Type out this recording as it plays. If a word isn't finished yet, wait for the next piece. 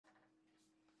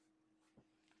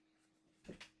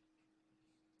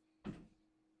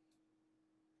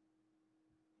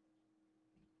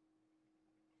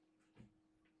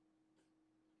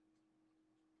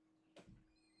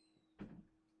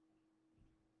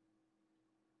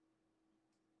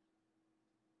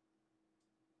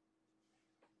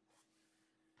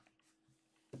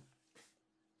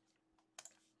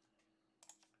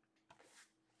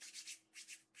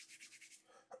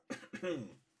Hey,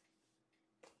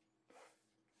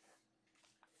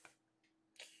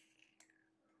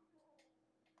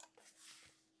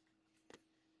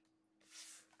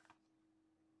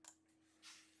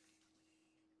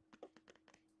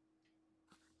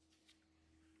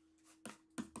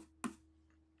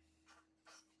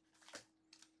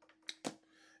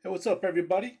 what's up,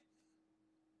 everybody?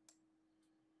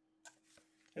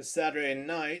 It's Saturday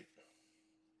night,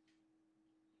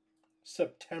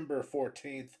 September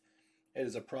 14th. It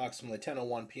is approximately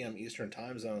 10:01 p.m. Eastern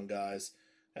Time Zone, guys.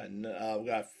 And we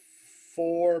got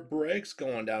 4 breaks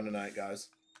going down tonight, guys.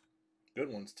 Good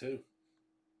ones, too.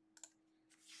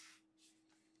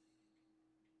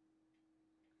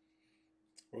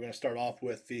 We're going to start off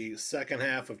with the second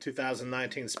half of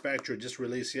 2019 Spectra, just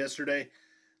released yesterday.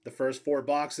 The first 4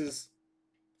 boxes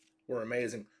were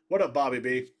amazing. What up, Bobby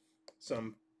B? So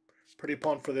I'm pretty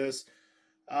pumped for this.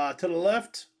 To the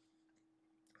left,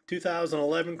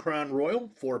 2011 Crown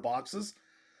Royal, 4 boxes.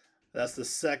 That's the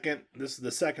second. This is the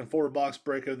second 4-box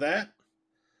break of that.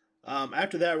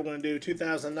 After that, we're going to do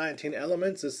 2019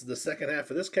 Elements. This is the second half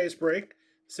of this case break,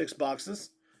 6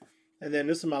 boxes. And then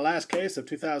this is my last case of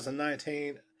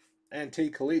 2019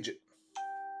 Antique Collegiate.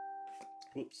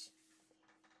 Whoops.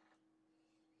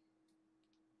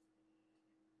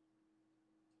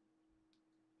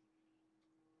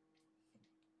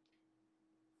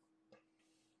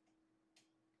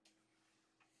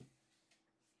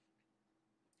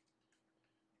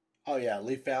 Oh yeah,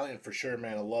 Leaf Valiant for sure,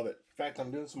 man. I love it. In fact,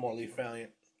 I'm doing some more Leaf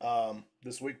Valiant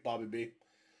this week, Bobby B.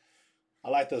 I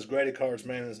like those graded cards,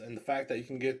 man, and the fact that you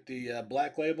can get the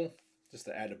black label, just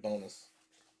the added bonus.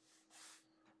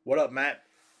 What up, Matt?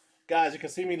 Guys, you can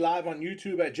see me live on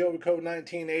YouTube at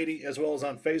joeykoe1980, as well as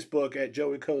on Facebook at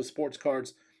joeykoe Sports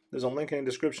Cards. There's a link in the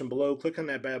description below. Click on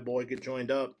that bad boy, get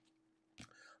joined up.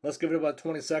 Let's give it about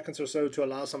 20 seconds or so to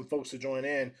allow some folks to join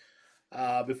in.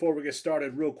 Before we get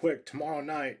started, real quick, tomorrow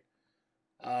night,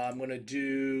 I'm going to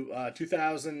do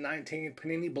 2019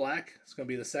 Panini Black. It's going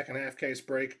to be the second half case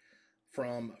break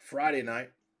from Friday night.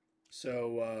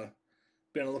 So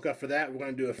be on the lookout for that. We're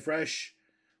going to do a fresh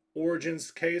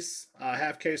Origins case,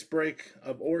 half case break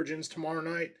of Origins tomorrow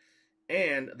night,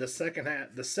 and the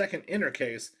second inner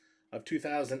case of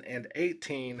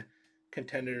 2018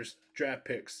 Contenders draft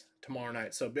picks tomorrow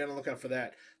night. So be on the lookout for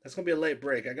that. That's going to be a late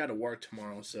break. I got to work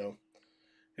tomorrow, so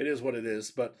it is what it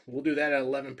is. But we'll do that at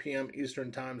 11 p.m.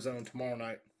 Eastern Time Zone tomorrow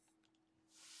night.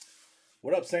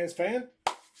 What up, Saints fan?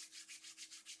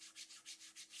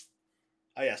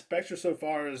 Oh yeah, Spectra so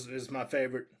far is my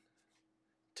favorite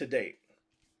to date.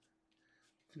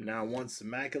 Now, once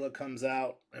Immaculate comes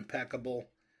out, impeccable,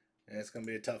 and it's going to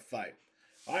be a tough fight.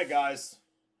 All right, guys.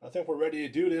 I think we're ready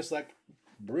to do this like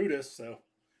Brutus, so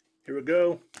here we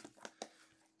go.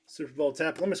 Super Bowl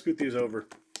tap. Let me scoot these over.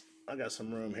 I got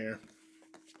some room here.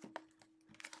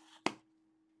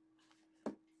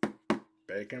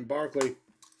 Bacon Barkley.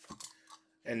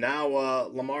 And now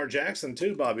Lamar Jackson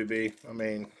too, Bobby B. I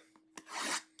mean...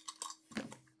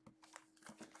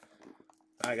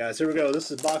 Alright, guys, here we go. This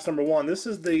is box number 1. This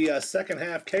is the second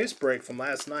half case break from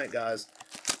last night, guys.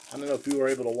 I don't know if you were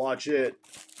able to watch it,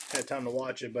 had time to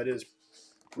watch it, but it is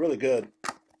really good.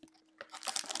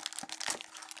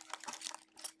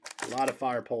 A lot of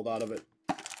fire pulled out of it.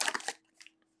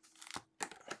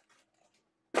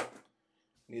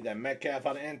 Need that Metcalf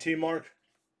out of NT, Mark?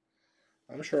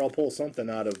 I'm sure I'll pull something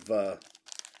out of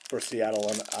for Seattle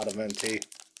and out of NT.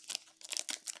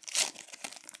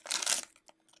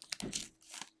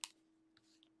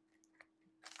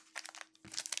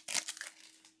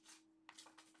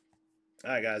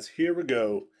 Alright, guys, here we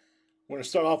go. We're going to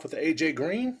start off with the AJ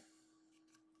Green.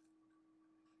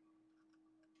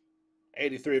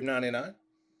 83 of 99.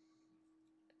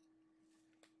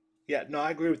 Yeah, no,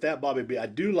 I agree with that, Bobby B. I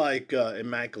do like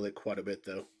Immaculate quite a bit,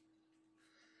 though.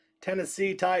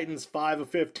 Tennessee Titans, 5 of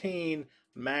 15.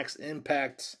 Max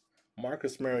Impact,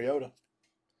 Marcus Mariota.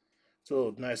 It's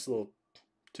a nice little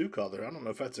 2-color. I don't know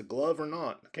if that's a glove or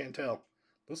not. I can't tell.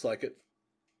 Looks like it.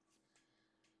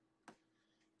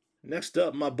 Next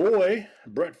up, my boy,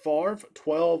 Brett Favre,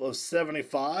 12 of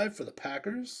 75 for the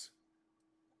Packers.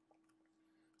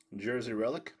 Jersey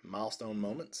Relic, Milestone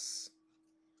Moments.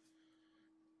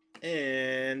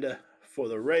 And for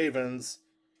the Ravens,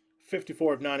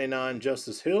 54 of 99,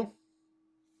 Justice Hill.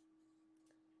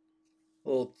 A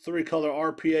little 3-color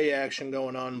RPA action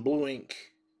going on, blue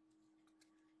ink.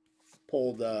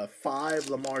 Pulled 5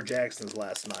 Lamar Jacksons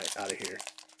last night out of here.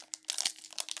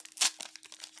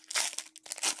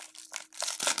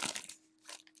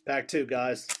 Pack 2,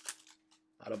 guys.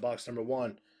 Out of box number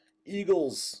 1.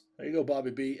 Eagles. There you go,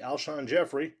 Bobby B. Alshon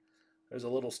Jeffrey. There's a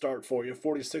little start for you.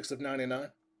 46 of 99.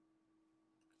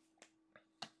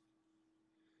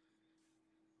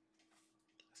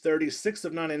 36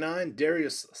 of 99,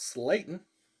 Darius Slayton.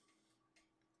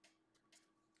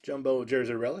 Jumbo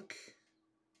jersey relic.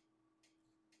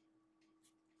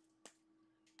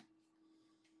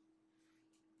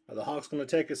 Are the Hawks going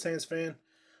to take a Saints fan?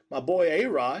 My boy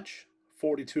A-Raj,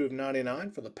 42 of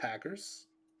 99 for the Packers.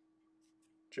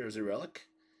 Jersey relic.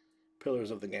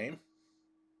 Pillars of the game.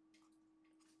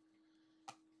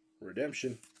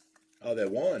 Redemption. Oh, they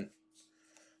won.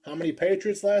 How many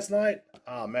Patriots last night?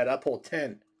 Oh, man, I pulled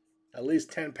 10. At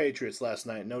least 10 Patriots last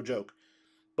night. No joke.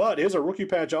 But here's a rookie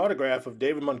patch autograph of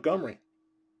David Montgomery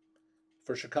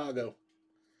for Chicago.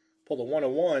 Pulled a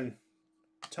 1-1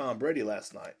 Tom Brady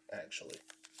last night, actually.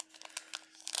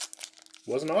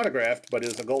 Wasn't autographed, but it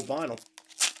was a gold vinyl.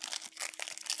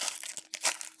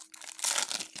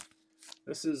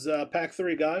 This is pack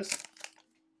 3, guys.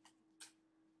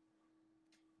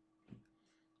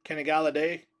 Kenny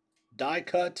Galladay, die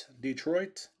cut,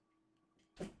 Detroit.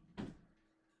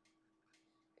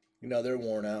 You know they're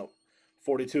worn out.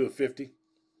 42 of 50.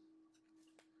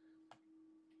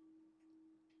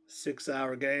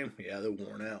 6-hour game. Yeah, they're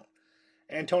worn out.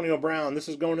 Antonio Brown. This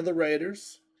is going to the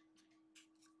Raiders.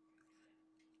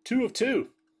 2 of 2.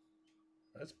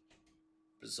 That's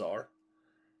bizarre.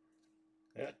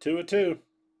 Yeah, 2 of 2.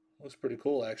 Looks pretty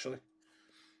cool, actually.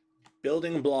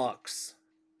 Building blocks.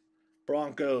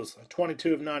 Broncos.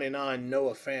 22 of 99.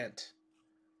 Noah Fant.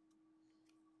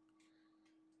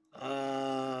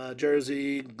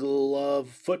 Jersey glove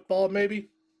football, maybe?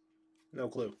 No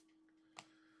clue.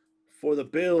 For the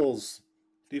Bills,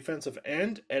 defensive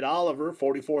end, Ed Oliver,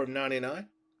 44 of 99.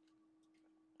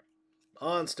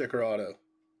 On sticker auto.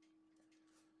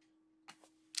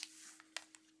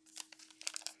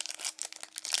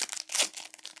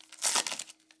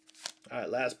 All right,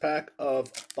 last pack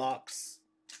of box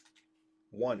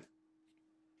 1.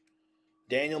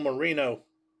 Daniel Marino.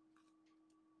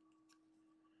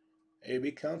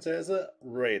 AB counts as a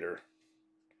Raider.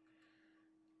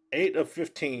 8 of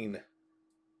 15.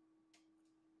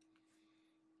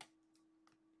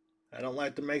 I don't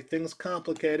like to make things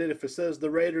complicated. If it says the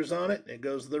Raiders on it, it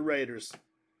goes to the Raiders.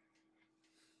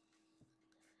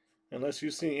 Unless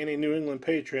you see any New England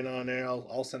Patriot on there,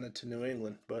 I'll send it to New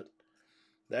England. But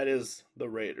that is the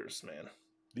Raiders, man.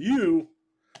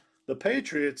 The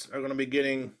Patriots, are going to be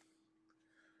getting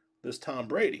this Tom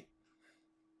Brady.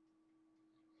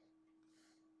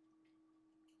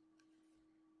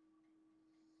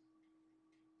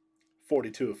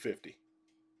 $42 of 50.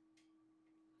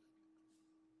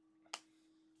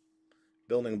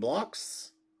 Building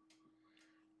blocks.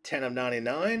 10 of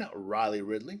 99. Riley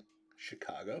Ridley,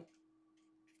 Chicago.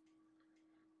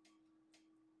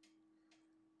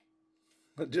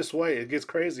 Just wait, it gets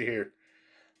crazy here.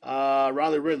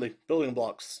 Riley Ridley, building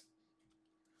blocks.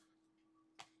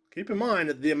 Keep in mind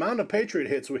that the amount of Patriot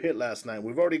hits we hit last night.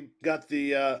 We've already got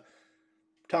the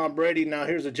Tom Brady. Now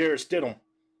here's a Jarrett Stidham.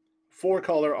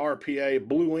 4-color RPA,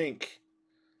 blue ink.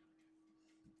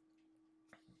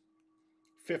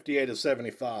 58 of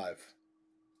 75.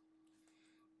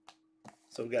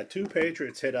 So we got 2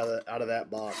 Patriots hit out of that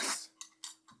box.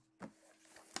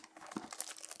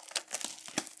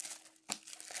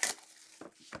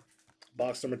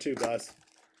 Box number 2, guys.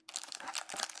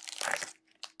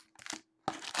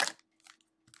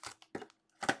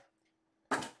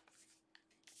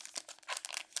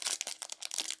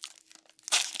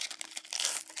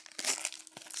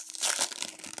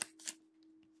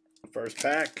 First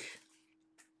pack.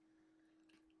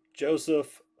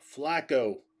 Joseph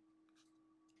Flacco.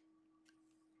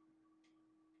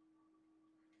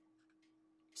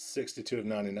 $62 of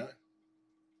 99.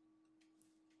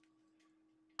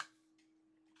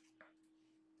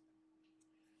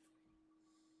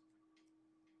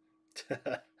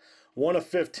 One of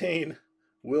 15.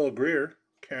 Will Greer,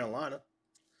 Carolina.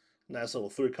 Nice little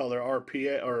 3-color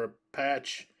RPA or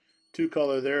patch.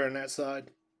 2-color there on that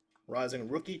side. Rising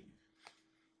rookie.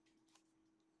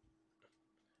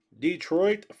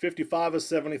 Detroit, 55 of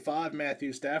 75,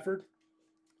 Matthew Stafford.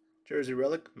 Jersey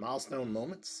relic, milestone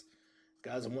moments.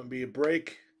 Guys, it wouldn't be a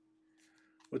break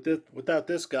without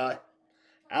this guy.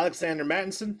 Alexander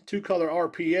Mattinson, 2-color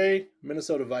RPA,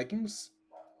 Minnesota Vikings.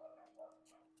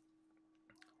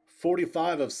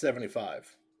 45 of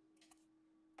 75.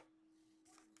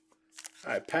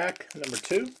 All right, pack number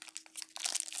 2.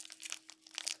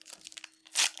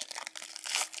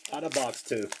 Out of box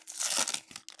 2.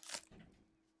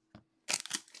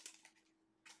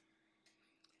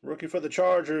 Rookie for the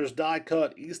Chargers, die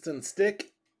cut, Easton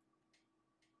Stick.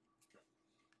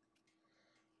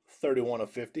 31 of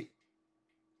 50.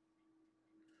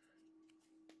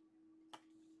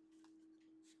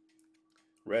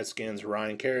 Redskins,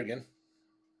 Ryan Kerrigan.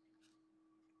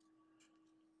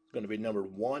 going to be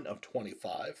numbered 1 of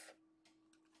 25.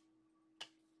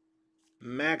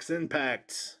 Max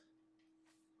Impact.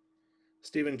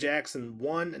 Steven Jackson,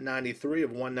 193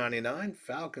 of 199.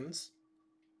 Falcons.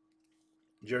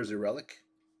 Jersey relic.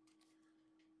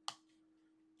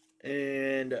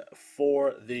 And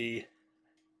for the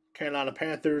Carolina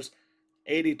Panthers,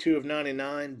 82 of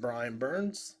 99. Brian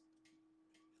Burns.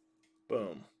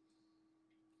 Boom.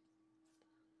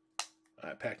 All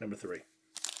right, pack number 3.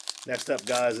 Next up,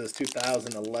 guys, is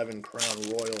 2011 Crown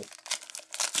Royal.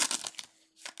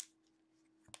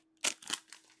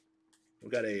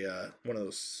 We've got a one of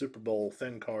those Super Bowl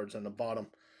thin cards on the bottom.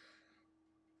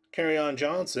 Kerryon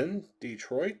Johnson,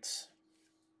 Detroit,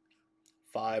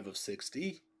 5 of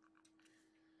 60.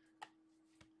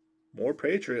 More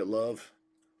Patriot love,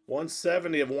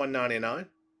 170 of 199.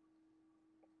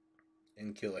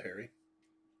 In Killahary.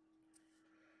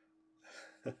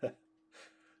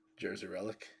 Jersey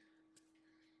relic.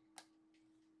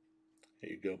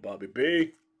 Here you go, Bobby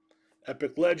B.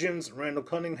 Epic Legends, Randall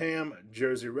Cunningham,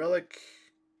 Jersey relic.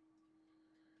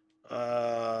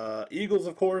 Eagles,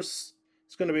 of course.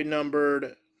 It's going to be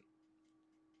numbered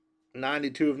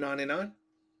 92 of 99.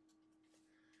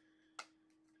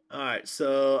 All right,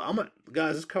 so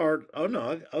guys, this card. Oh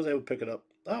no, I was able to pick it up.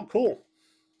 Oh, cool.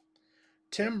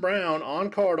 Tim Brown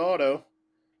on-card auto.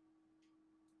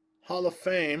 Hall of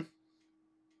Fame.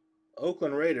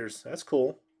 Oakland Raiders. That's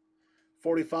cool.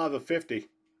 45 of 50.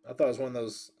 I thought it was one of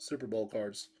those Super Bowl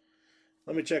cards.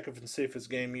 Let me check and see if it's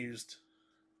game used.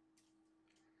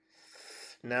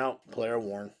 Now, player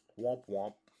worn. Womp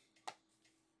womp. All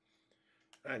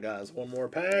right, guys, one more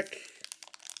pack.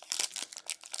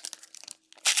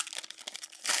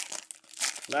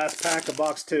 Last pack of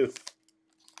box 2.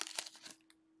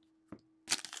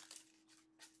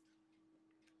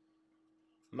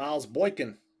 Miles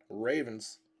Boykin,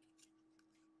 Ravens.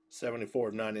 74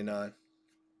 of 99.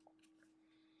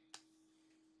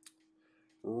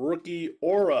 Rookie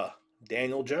Aura,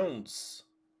 Daniel Jones.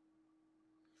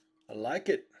 I like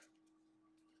it.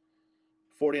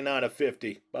 49 of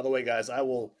 50. By the way, guys, I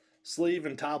will sleeve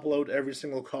and top load every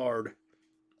single card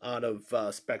out of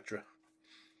Spectra.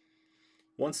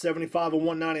 175 of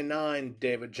 199.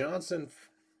 David Johnson,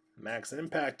 Max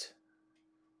Impact.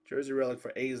 Jersey relic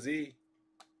for AZ.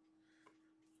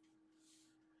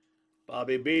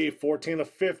 Bobby B, 14 of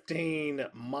 15.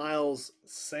 Miles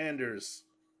Sanders.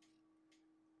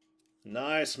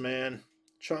 Nice, man.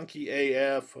 Chunky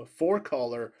AF,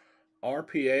 4-color,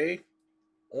 RPA,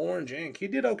 orange ink. He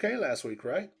did okay last week,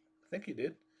 right? I think he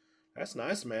did. That's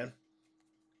nice, man.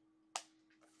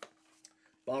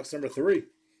 Box number 3.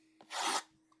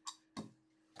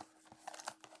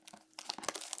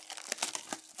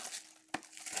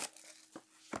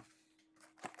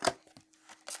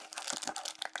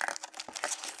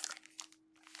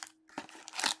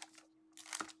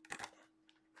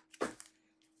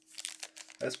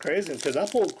 That's crazy because I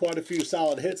pulled quite a few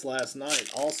solid hits last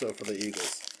night also for the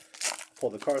Eagles.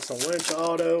 Pulled the Carson Wentz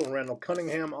auto, Randall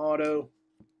Cunningham auto.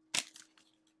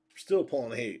 Still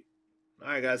pulling heat. All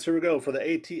right, guys, here we go for the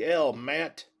ATL.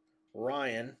 Matt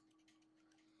Ryan.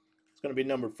 It's going to be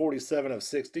numbered 47 of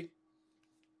 60.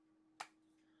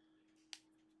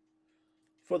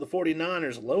 For the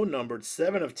 49ers, low numbered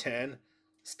 7 of 10.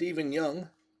 Stephen Young.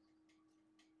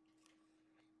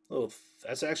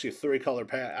 That's actually a 3-color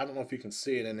pack. I don't know if you can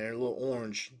see it in there. A little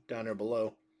orange down there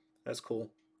below. That's cool.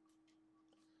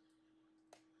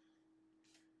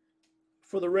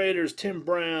 For the Raiders, Tim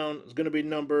Brown is going to be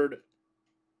numbered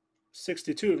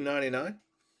 62 of 99.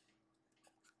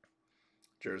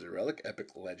 Jersey relic, Epic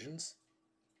Legends.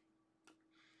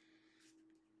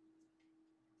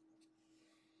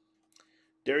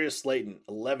 Darius Slayton,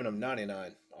 11 of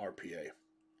 99 RPA.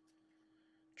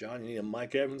 John, you need a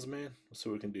Mike Evans, man?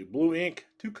 So we can do blue ink,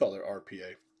 2-color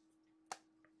RPA.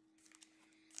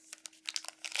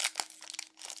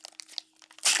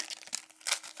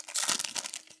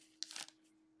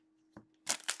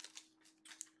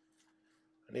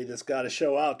 I need this guy to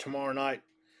show out tomorrow night,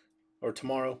 or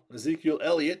tomorrow. Ezekiel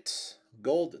Elliott,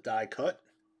 gold die cut,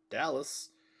 Dallas.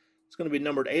 It's going to be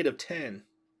numbered 8 of 10.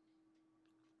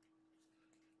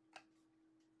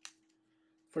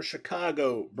 For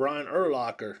Chicago, Brian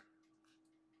Urlacher,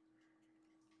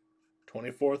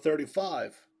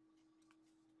 24/35.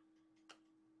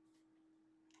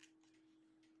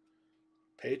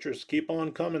 Patriots keep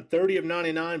on coming. 30 of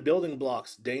 99 building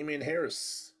blocks. Damian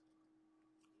Harris.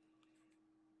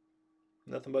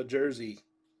 Nothing but jersey.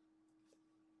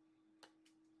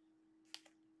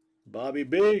 Bobby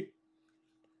B.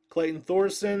 Clayton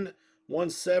Thorson,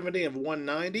 170 of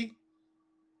 190.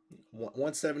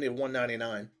 170 of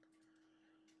 199.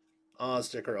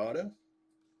 Sticker auto.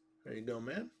 There you go,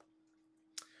 man.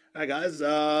 All right, guys.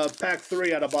 Pack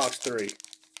 3 out of box 3.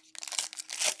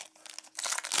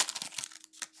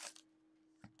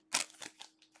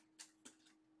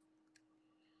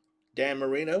 Dan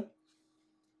Marino.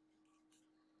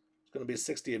 It's going to be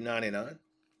 60 of 99.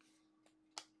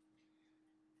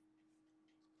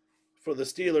 For the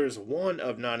Steelers, 1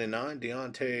 of 99.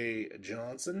 Deontay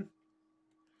Johnson.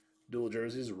 Dual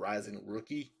jerseys, rising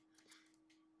rookie.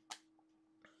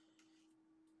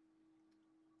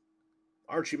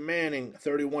 Archie Manning,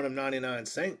 31 of 99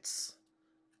 Saints.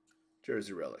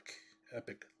 Jersey relic.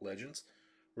 Epic Legends.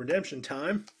 Redemption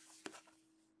time.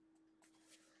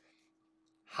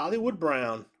 Hollywood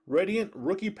Brown, Radiant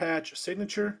rookie patch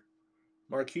signature.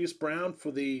 Marquise Brown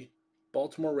for the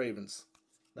Baltimore Ravens.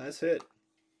 Nice hit.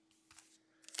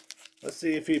 Let's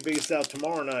see if he beats out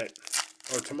tomorrow night.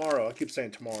 Or tomorrow. I keep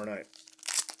saying tomorrow night.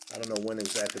 I don't know when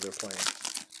exactly they're playing.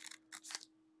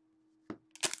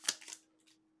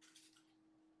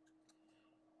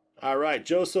 All right,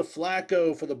 Joseph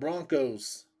Flacco for the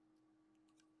Broncos.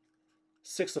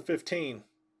 6 of 15.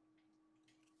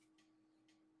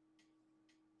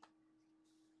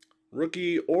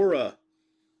 Rookie Aura.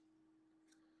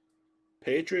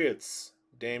 Patriots.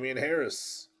 Damian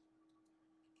Harris.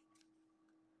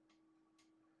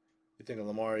 You think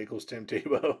Lamar equals Tim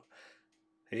Tebow?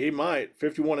 He might.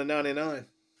 51 of 99.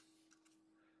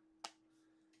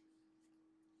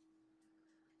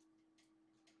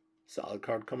 Solid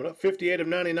card coming up. 58 of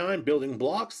 99. Building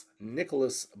blocks.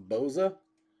 Nicholas Boza.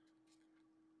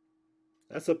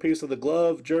 That's a piece of the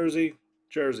glove. Jersey.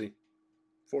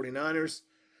 49ers.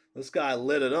 This guy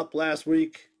lit it up last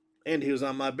week. And he was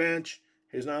on my bench.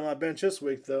 He's not on my bench this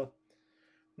week, though.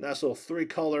 Nice little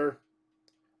 3-color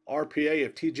RPA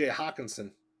of TJ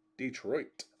Hawkinson.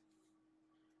 Detroit.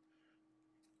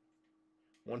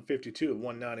 152 of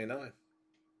 199.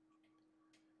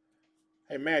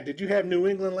 Hey, Matt, did you have New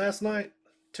England last night,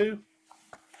 too?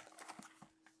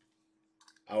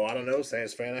 Oh, I don't know,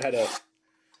 Saints fan.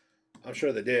 I'm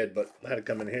sure they did, but I had to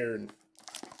come in here and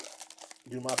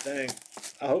do my thing.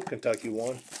 I hope Kentucky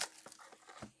won.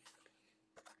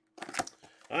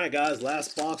 All right, guys,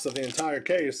 last box of the entire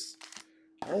case.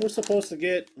 Aren't we supposed to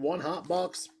get 1 hot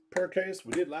box per case?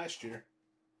 We did last year.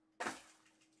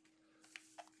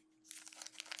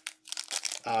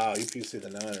 Ah, UPC the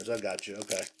Niners. I got you.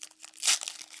 Okay.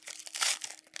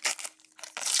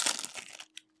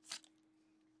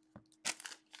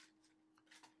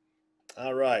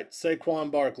 All right,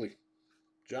 Saquon Barkley,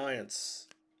 Giants,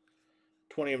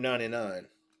 20 of 99.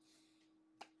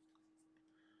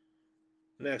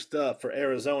 Next up for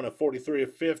Arizona, 43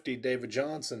 of 50, David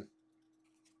Johnson.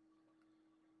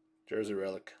 Jersey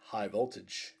relic, high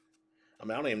voltage. I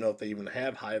mean, I don't even know if they even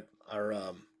have high,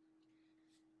 or,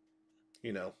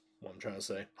 you know what I'm trying to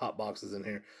say, hot boxes in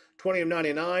here. 20 of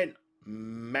 99,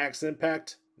 max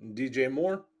impact, DJ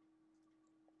Moore.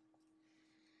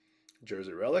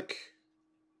 Jersey relic.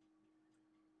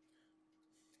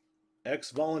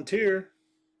 Ex-volunteer.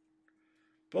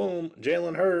 Boom.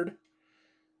 Jalen Hurd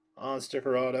on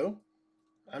sticker auto.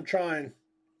 I'm trying,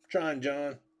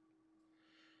 John.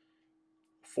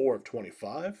 4 of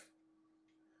 25.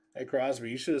 Hey, Crosby,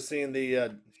 you should have seen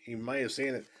the, you might have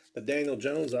seen it, the Daniel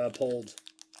Jones I pulled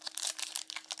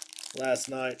last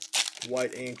night.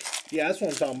 White ink. Yeah, that's what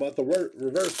I'm talking about, the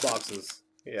reverse boxes.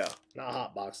 Yeah, not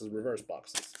hot boxes, reverse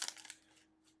boxes.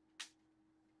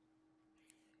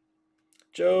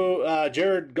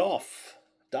 Jared Goff,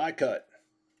 die cut.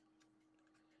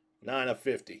 9 of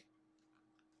 50.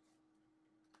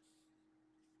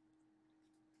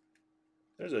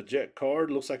 There's a Jet card.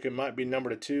 Looks like it might be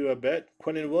number 2, I bet.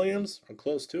 Quinnen Williams, or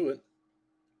close to it.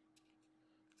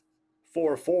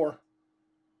 4 of 4.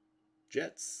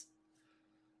 Jets.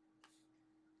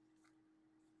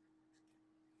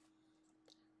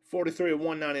 43 of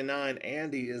 199,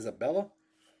 Andy Isabella.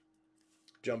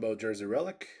 Jumbo jersey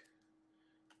relic.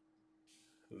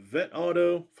 Vet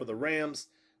auto for the Rams,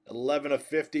 11 of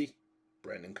 50,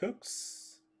 Brandon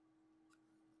Cooks.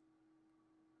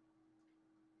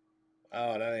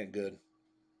 Oh, that ain't good.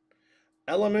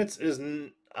 Elements is,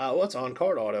 what's on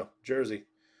card auto? Jersey.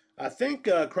 I think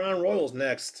Crown Royal's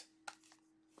next.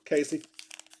 Casey.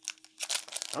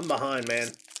 I'm behind,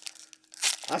 man.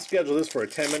 I scheduled this for a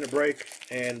 10-minute break,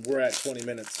 and we're at 20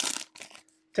 minutes.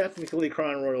 Technically,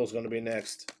 Crown Royal's going to be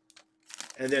next.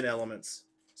 And then Elements.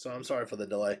 So I'm sorry for the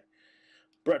delay.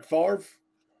 Brett Favre,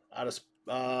 out of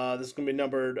this is going to be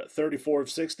numbered 34 of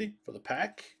 60 for the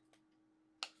pack.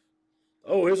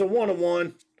 Oh, here's a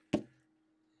 1-of-1.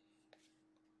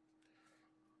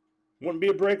 Wouldn't be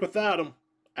a break without him.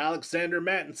 Alexander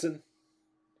Mattinson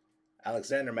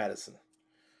Alexander Madison.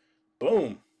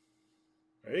 Boom.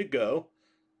 There you go.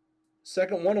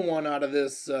 Second 1-1 out of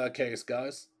this case,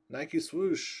 guys. Nike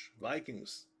swoosh.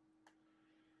 Vikings.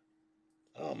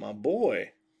 Oh, my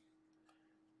boy.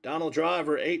 Donald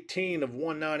Driver, 18 of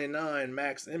 199.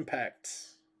 Max Impact.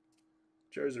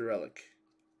 Jersey relic.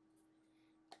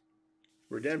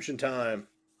 Redemption time.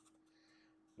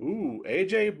 Ooh,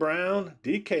 A.J. Brown,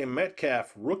 DK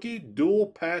Metcalf, rookie dual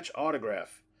patch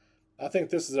autograph. I think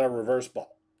this is our reverse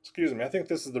box. Excuse me, I think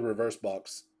this is the reverse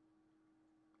box.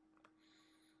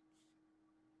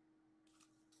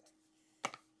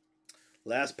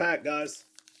 Last pack, guys.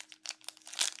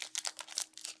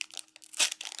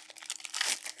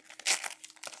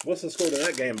 What's the score to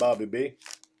that game, Bobby B?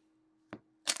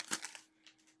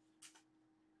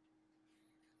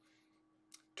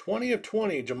 $20 of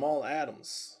 20, Jamal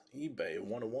Adams. eBay,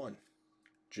 101.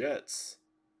 Jets.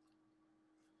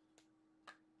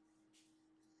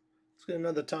 Let's get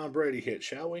another Tom Brady hit,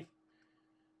 shall we?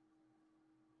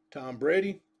 Tom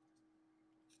Brady.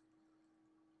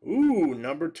 Ooh,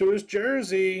 number 2 is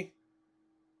jersey.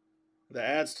 That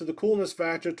adds to the coolness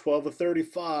factor, 12 of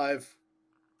 35.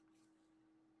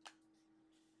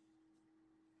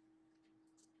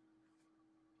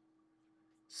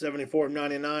 $74 of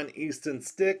 99, Easton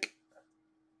Stick.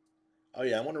 Oh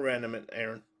yeah, I want to random it,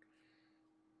 Aaron.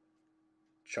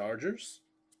 Chargers.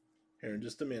 Here in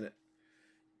just a minute.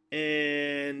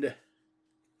 And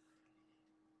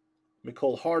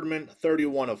Mecole Hardman,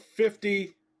 31 of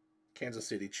 50. Kansas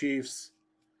City Chiefs.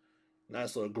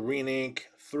 Nice little green ink,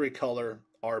 3-color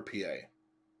RPA.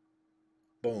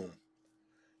 Boom.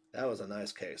 That was a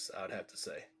nice case, I would have to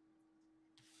say.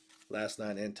 Last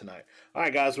night and tonight. All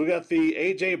right, guys, we got the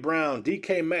A.J. Brown,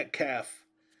 DK Metcalf,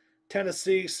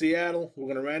 Tennessee, Seattle.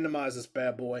 We're going to randomize this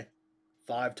bad boy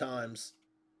 5 times.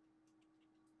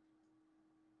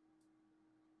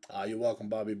 You're welcome,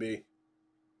 Bobby B.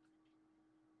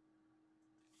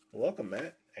 Welcome,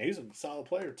 Matt. He's a solid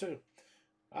player, too.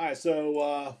 All right,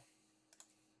 so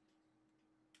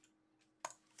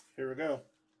here we go.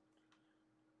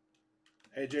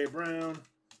 A.J. Brown,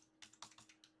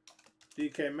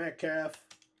 DK Metcalf.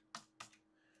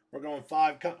 We're going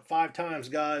five times,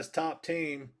 guys. Top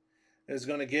team is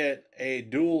going to get a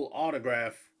dual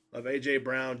autograph of A.J.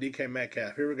 Brown, DK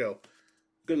Metcalf. Here we go.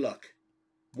 Good luck.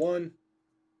 1,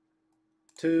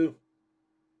 2,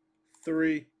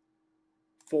 3,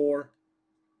 4,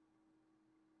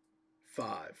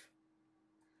 5.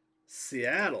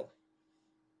 Seattle.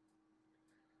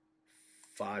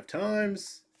 5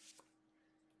 times.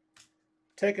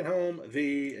 Taking home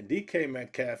the DK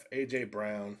Metcalf, A.J.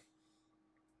 Brown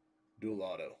dual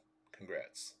auto.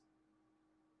 Congrats.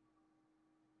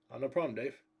 Oh, no problem,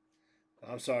 Dave.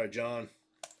 I'm sorry, John.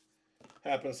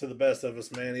 Happens to the best of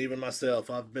us, man. Even myself.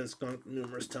 I've been skunked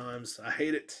numerous times. I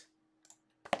hate it.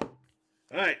 All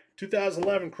right,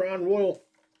 2011 Crown Royal.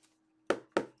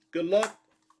 Good luck.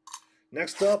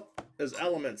 Next up is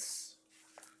Elements.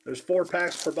 There's 4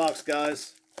 packs per box,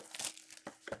 guys.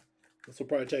 This will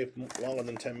probably take longer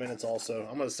than 10 minutes also.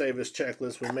 I'm going to save this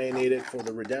checklist. We may need it for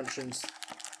the redemptions.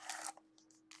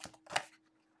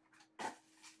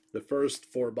 The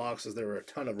first 4 boxes, there were a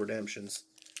ton of redemptions.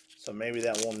 So maybe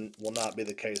that one will not be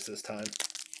the case this time.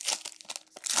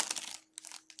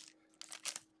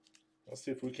 Let's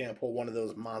see if we can't pull one of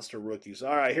those monster rookies.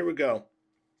 All right, here we go.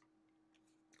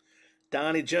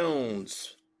 Donnie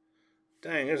Jones.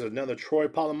 Dang, there's another Troy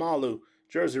Polamalu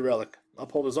jersey relic. I'll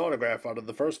pull his autograph out of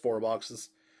the first 4 boxes.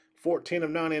 14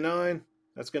 of 99.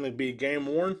 That's going to be game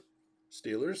worn.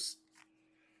 Steelers.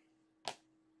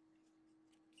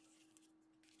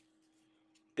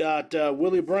 Got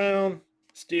Willie Brown,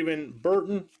 Stephen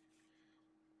Burton,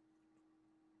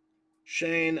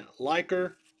 Shane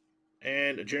Liker,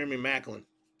 and Jeremy Macklin.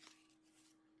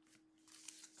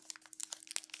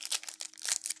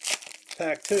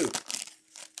 Pack 2.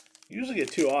 Usually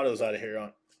get 2 autos out of here.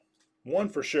 On 1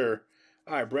 for sure.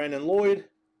 All right, Brandon Lloyd.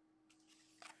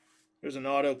 Here's an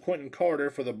auto. Quentin Carter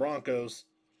for the Broncos.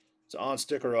 It's an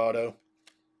on-sticker auto.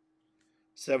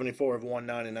 74 of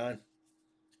 199.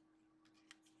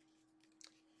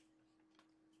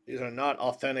 These are not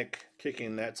authentic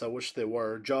kicking nets. I wish they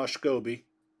were. Josh Scobie.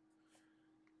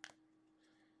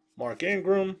 Mark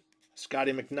Ingram.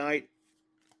 Scotty McKnight.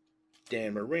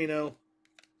 Dan Marino.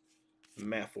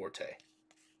 Matt Forte.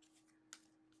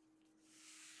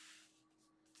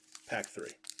 Pack 3.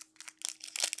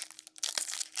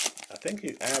 I think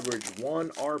you average 1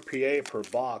 RPA per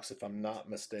box, if I'm not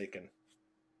mistaken.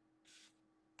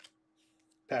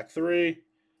 Pack 3.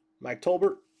 Mike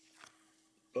Tolbert.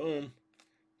 Boom.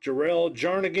 Jarrell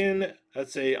Jernigan.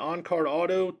 That's a on-card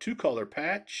auto, 2-color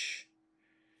patch.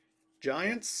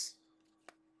 Giants.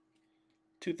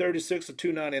 236 to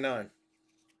 299.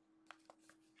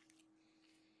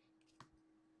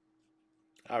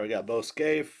 All right, we got Bo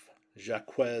Scaife,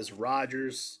 Jaquez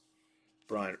Rogers,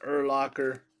 Brian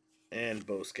Urlacher, and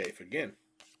Bo Scaife again.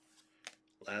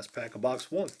 Last pack of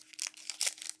box 1.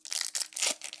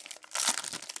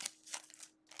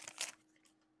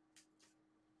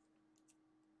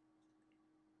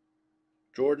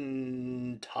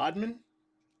 Jordan Todman.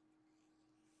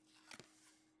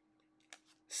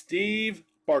 Steve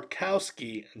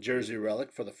Bartkowski, jersey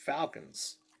relic for the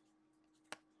Falcons.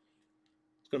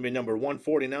 It's going to be number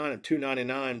 149 of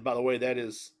 299. By the way, that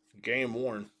is game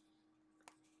worn.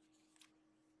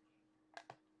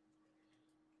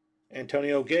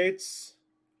 Antonio Gates,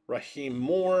 Raheem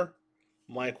Moore,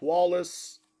 Mike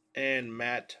Wallace, and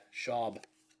Matt Schaub.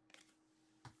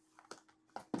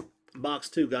 Box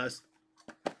 2, guys.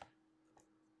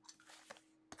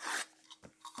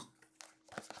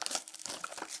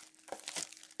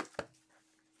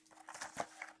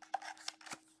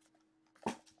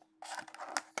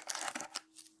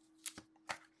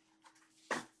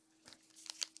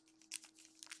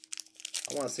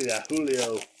 I want to see that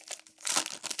Julio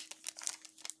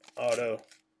auto,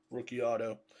 rookie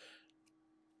auto.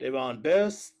 Davon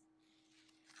Best,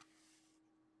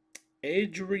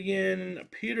 Adrian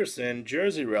Peterson,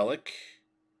 jersey relic.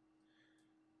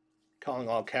 Calling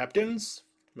all captains,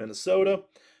 Minnesota.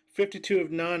 52 of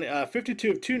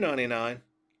 299.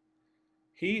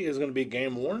 He is going to be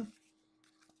game worn.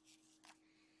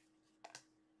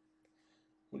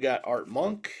 We got Art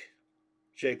Monk,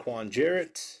 Jaquan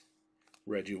Jarrett,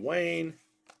 Reggie Wayne,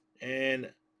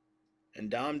 and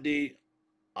Ndamdi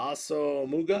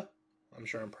Asomuga. I'm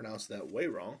sure I'm pronouncing that way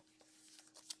wrong.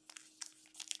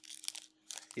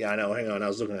 Yeah, I know. Hang on. I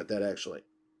was looking at that, actually.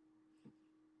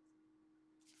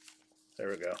 There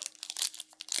we go.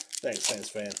 Thanks, Saints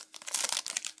fan.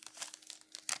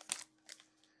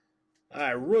 All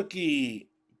right, rookie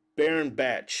Baron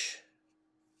Batch.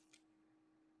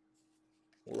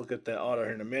 We'll look at that auto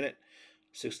here in a minute.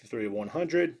 63 of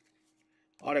 100.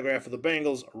 Autograph for the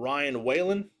Bengals, Ryan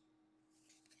Whalen.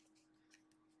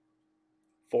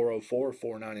 404,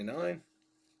 499.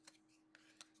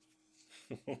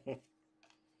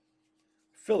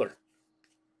 Filler.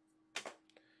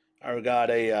 All right, we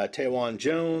got a Taewon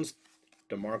Jones,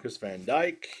 DeMarcus Van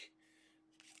Dyke,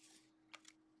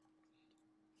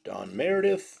 Don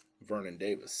Meredith, Vernon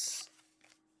Davis.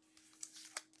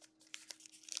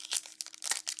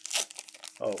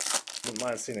 Oh, we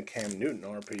might have seen a Cam Newton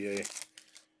RPA.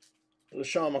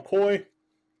 LaShawn McCoy,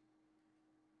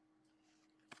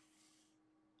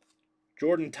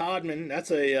 Jordan Todman.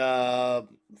 That's a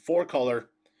 4-color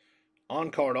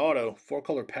on-card auto,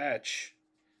 4-color patch.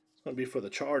 It's going to be for the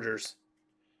Chargers.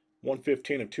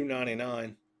 115 of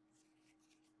 299.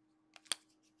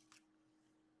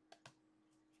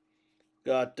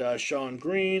 Got Sean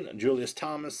Green, Julius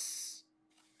Thomas,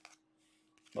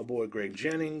 my boy Greg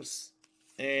Jennings,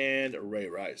 and Ray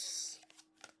Rice.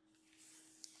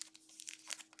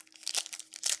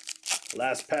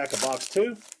 Last pack of box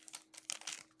 2.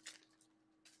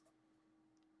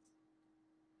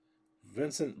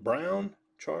 Vincent Brown,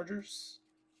 Chargers.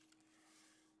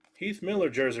 Heath Miller,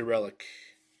 jersey relic,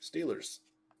 Steelers.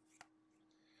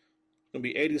 Going to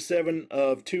be 87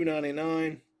 of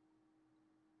 299.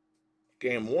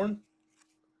 Game worn.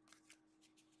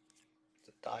 It's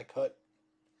a die cut.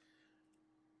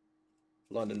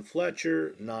 London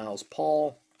Fletcher, Niles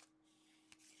Paul,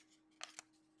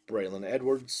 Braylon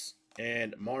Edwards,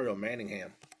 and Mario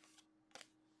Manningham.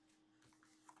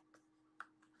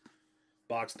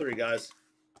 Box 3, guys.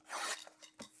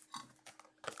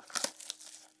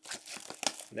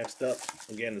 Next up,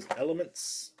 again, is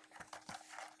Elements.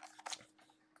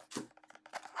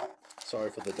 Sorry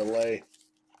for the delay.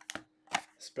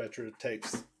 Spectra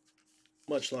takes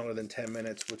much longer than 10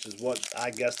 minutes, which is what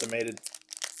I guesstimated.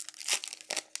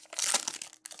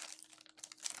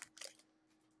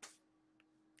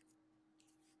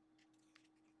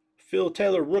 Phil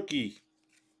Taylor, rookie.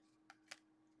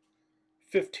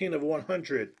 15 of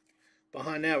 100.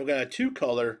 Behind that, we got a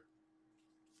 2-color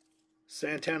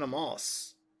Santana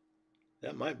Moss.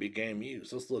 That might be game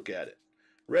used. Let's look at it.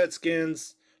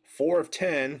 Redskins, 4 of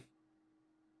 10.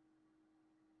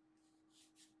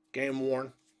 Game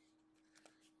worn.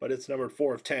 But it's numbered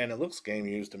 4 of 10. It looks game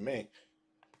used to me.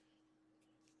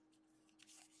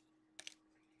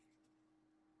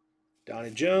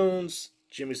 Donnie Jones,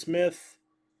 Jimmy Smith,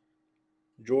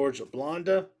 George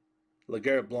Blonda,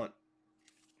 LeGarrette Blount.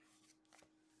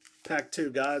 Pack 2,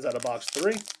 guys, out of box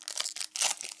 3.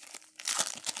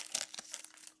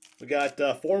 We got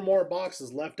 4 more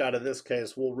boxes left out of this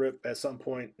case. We'll rip at some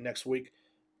point next week.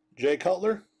 Jay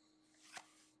Cutler.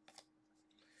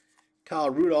 Kyle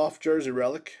Rudolph, jersey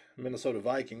relic, Minnesota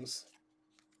Vikings.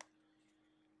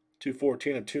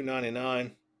 214 of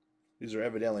 299. These are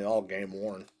evidently all game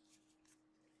worn.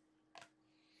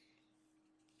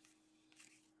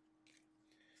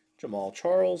 Jamal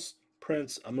Charles,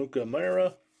 Prince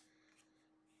Amukamara,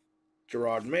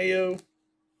 Gerard Mayo,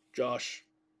 Josh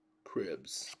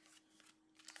Cribbs.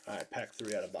 All right, pack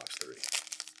 3 out of box 3.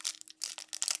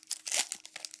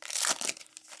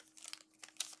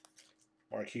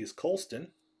 Marquise Colston.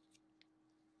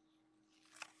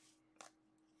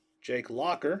 Jake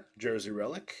Locker, jersey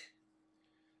relic.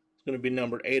 It's going to be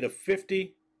numbered 8 of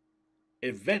 50.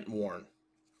 Event worn.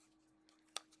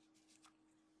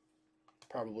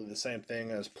 Probably the same thing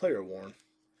as player worn.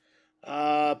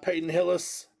 Peyton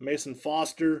Hillis, Mason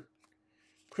Foster,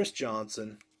 Chris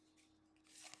Johnson,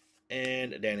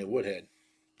 and Danny Woodhead.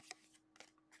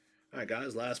 All right,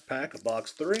 guys, last pack of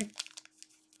box 3.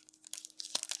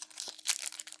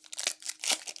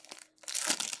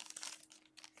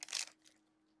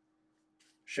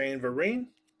 Shane Vereen.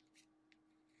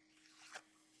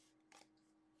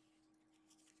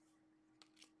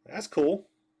 That's cool.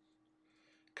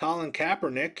 Colin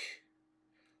Kaepernick.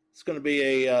 It's going to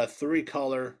be a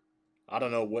 3-color. I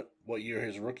don't know what year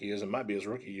his rookie is. It might be his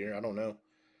rookie year. I don't know.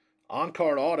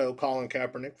 On-card auto, Colin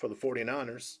Kaepernick for the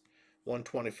 49ers.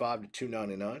 125 to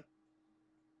 299.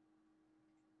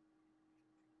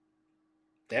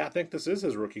 Yeah, I think this is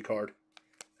his rookie card,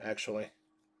 actually.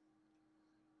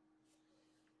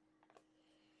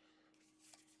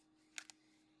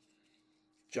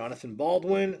 Jonathan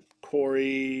Baldwin,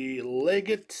 Corey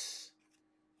Leggett,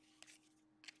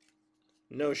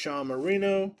 Noshawn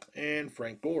Marino, and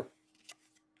Frank Gore.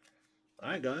 All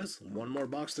right, guys, one more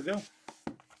box to go.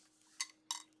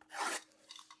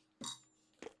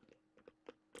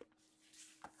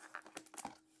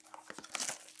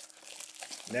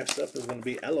 Next up is going to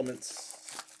be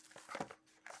Elements.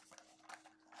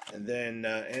 And then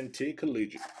NT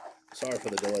Collegiate. Sorry for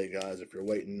the delay, guys, if you're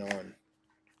waiting on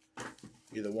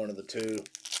either one of the two.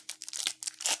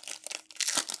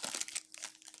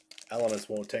 Elements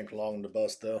won't take long to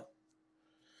bust, though.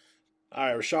 All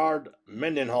right, Rashard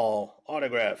Mendenhall,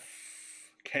 autograph.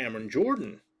 Cameron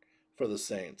Jordan for the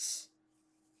Saints.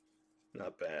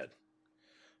 Not bad.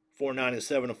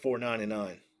 497 to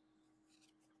 499. I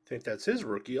think that's his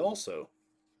rookie also.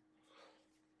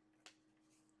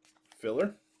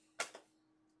 Filler.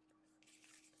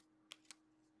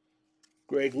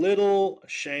 Greg Little,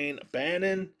 Shane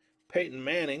Bannon, Peyton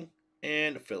Manning,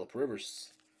 and Phillip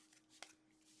Rivers.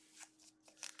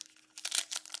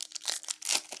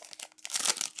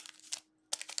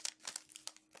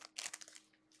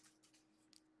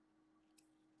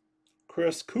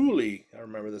 Chris Cooley, I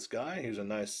remember this guy. He was a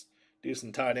nice,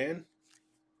 decent tight end.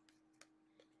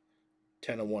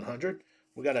 10 of 100.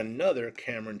 We got another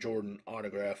Cameron Jordan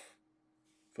autograph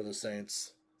for the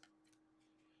Saints.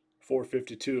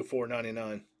 452 to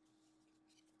 499.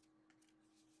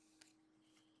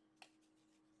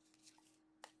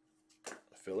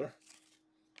 Filler.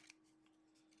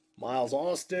 Miles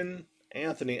Austin,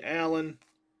 Anthony Allen,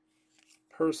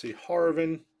 Percy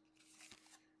Harvin,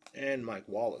 and Mike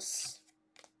Wallace.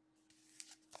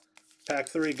 Pack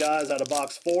 3, guys, out of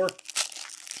box 4.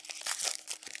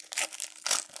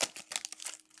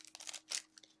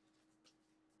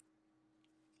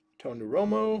 Tony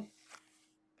Romo,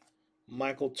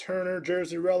 Michael Turner,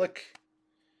 jersey relic.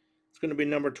 It's going to be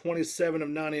number 27 of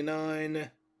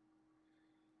 99.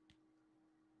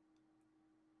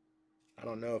 I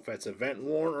don't know if that's event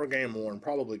worn or game worn.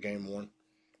 Probably game worn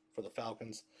for the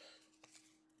Falcons.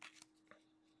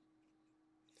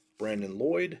 Brandon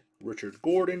Lloyd, Richard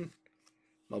Gordon,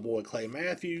 my boy Clay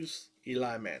Matthews,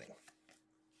 Eli Manning.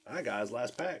 All right, guys,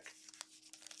 last pack.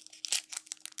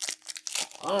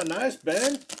 Ah, nice,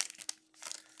 Ben.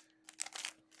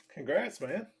 Congrats,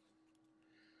 man.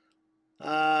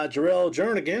 Jarrell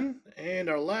Jernigan. And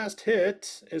our last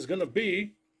hit is going to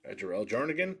be a Jarrell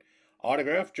Jernigan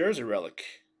autograph jersey relic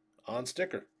on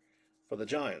sticker for the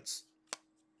Giants.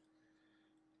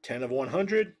 10 of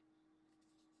 100.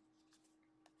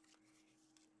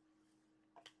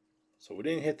 So we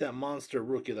didn't hit that monster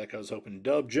rookie like I was hoping.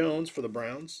 Dub Jones for the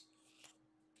Browns.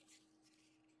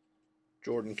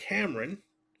 Jordan Cameron,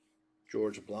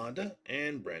 George Blanda,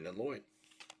 and Brandon Lloyd.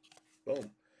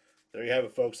 Boom. There you have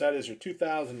it, folks. That is your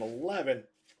 2011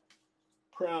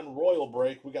 Crown Royal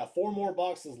break. We got 4 more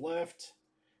boxes left.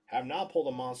 Have not pulled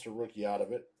a monster rookie out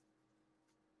of it.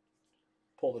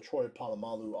 Pulled the Troy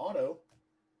Polamalu auto.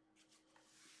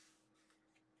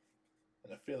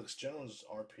 And a Felix Jones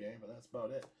RPA, but that's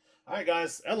about it. All right,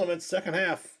 guys. Elements, second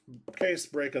half case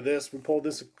break of this. We pulled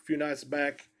this a few nights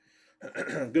back.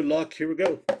 Good luck. Here we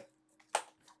go.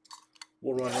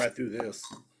 We'll run right through this,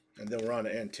 and then we're on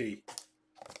to NT.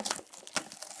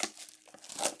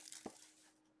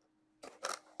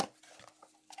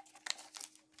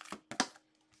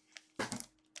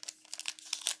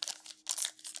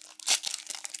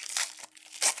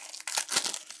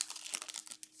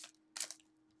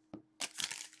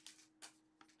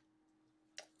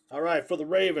 All right, for the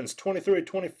Ravens,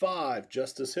 23-25,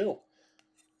 Justice Hill.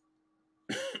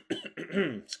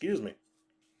 Excuse me.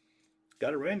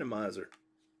 Got a randomizer.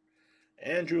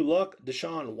 Andrew Luck,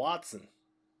 Deshaun Watson.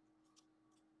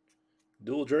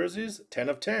 Dual jerseys, 10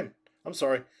 of 10. I'm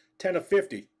sorry, 10 of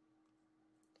 50.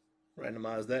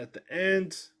 Randomize that at the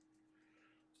end.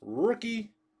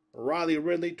 Rookie, Riley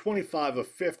Ridley, 25 of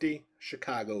 50,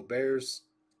 Chicago Bears.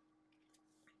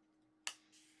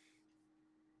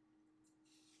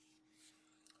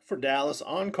 For Dallas,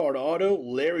 on-card auto,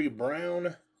 Larry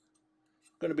Brown.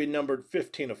 Going to be numbered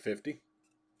 15 of 50.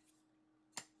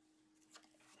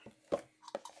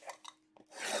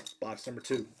 Box number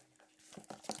 2.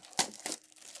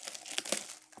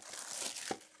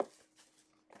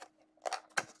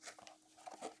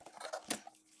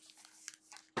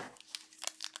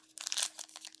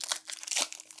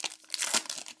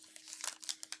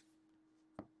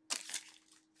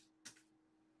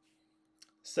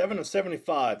 Seven of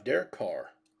 75, Derek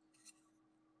Carr.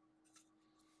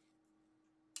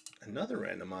 Another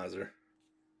randomizer.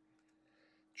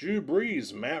 Drew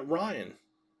Brees, Matt Ryan.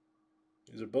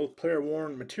 These are both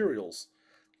player-worn materials.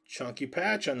 Chunky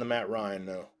patch on the Matt Ryan,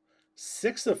 though.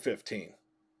 6 of 15.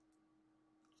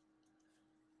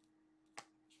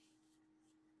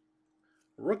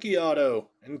 Rookie auto,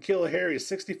 and N'Keal Harry,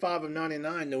 65 of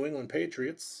 99, New England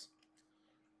Patriots.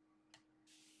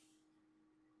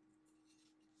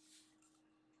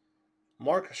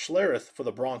 Mark Schlereth for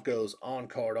the Broncos,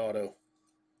 on-card auto.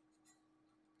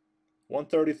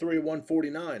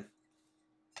 133/149.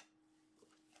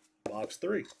 Box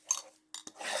 3.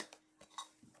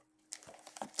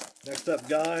 Next up,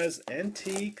 guys,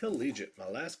 NT Collegiate, my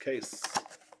last case.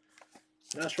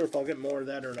 Not sure if I'll get more of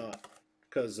that or not,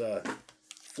 because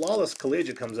Flawless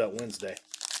Collegiate comes out Wednesday.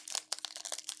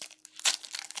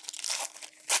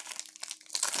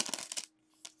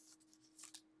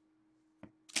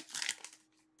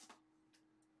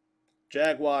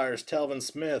 Jaguars, Telvin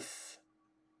Smith.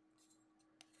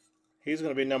 He's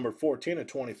going to be numbered 14 of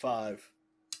 25.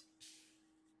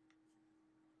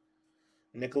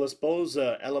 Nicholas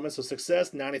Boza, Elements of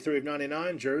Success, 93 of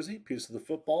 99, jersey, piece of the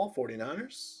football,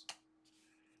 49ers.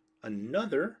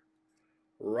 Another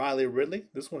Riley Ridley.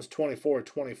 This one's 24 of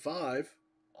 25,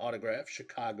 autograph,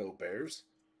 Chicago Bears.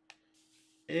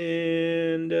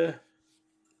 And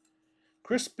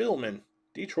Chris Billman,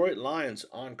 Detroit Lions,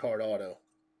 on-card auto,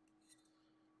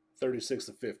 36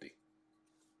 of 50.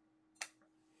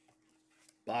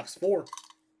 Box 4.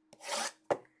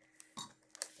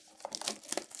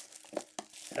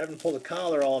 Haven't pulled a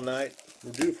collar all night.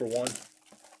 We're due for one.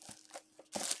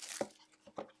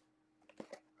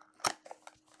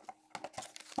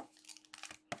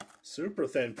 Super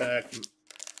thin pack.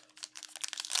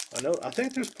 I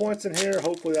think there's points in here.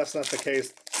 Hopefully that's not the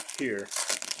case here.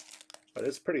 But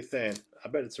it's pretty thin. I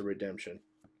bet it's a redemption.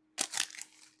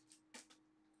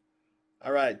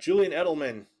 All right, Julian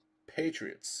Edelman,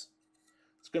 Patriots.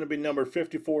 It's going to be numbered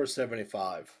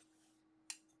 54/75.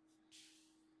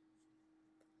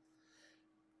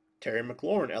 Terry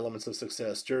McLaurin, Elements of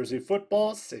Success, jersey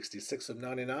football, 66 of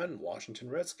 99, Washington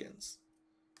Redskins.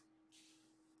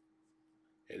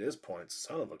 It is points,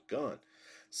 son of a gun.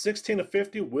 16 of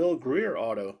 50, Will Greer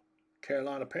auto,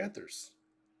 Carolina Panthers.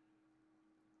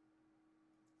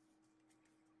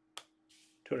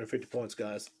 250 points,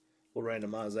 guys. We'll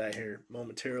randomize that here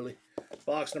momentarily.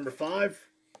 Box number 5.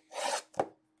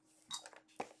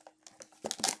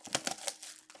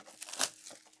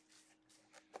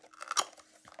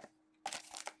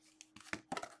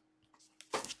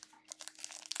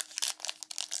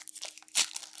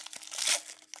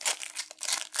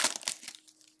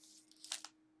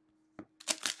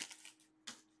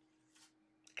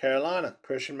 Carolina,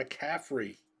 Christian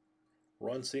McCaffrey,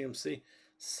 Run CMC,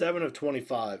 7 of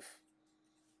 25.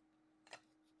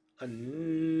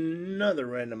 Another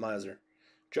randomizer.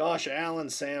 Josh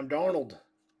Allen, Sam Darnold.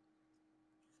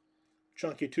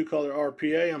 Chunky 2-color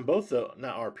RPA on both the,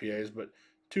 not RPAs, but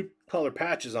 2-color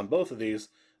patches on both of these.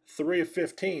 3 of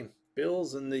 15.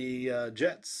 Bills and the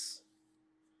Jets.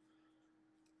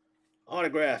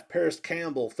 Autograph, Paris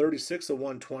Campbell, 36 of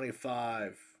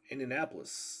 125.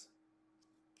 Indianapolis.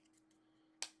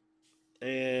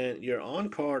 And your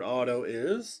on-card auto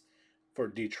is for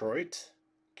Detroit,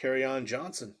 Kerryon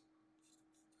Johnson.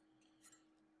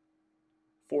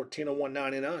 14 of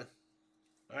 199.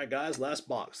 All right, guys, last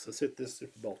box. Let's hit this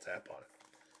Super Bowl tap on it.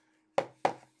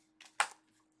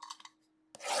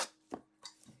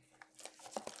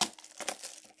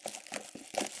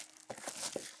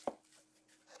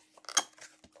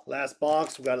 Last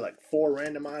box. We got like 4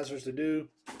 randomizers to do,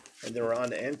 and then we're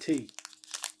on to NT.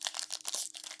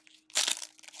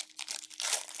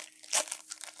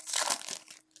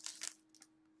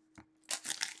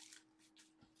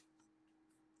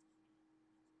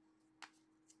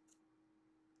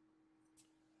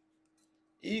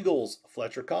 Eagles,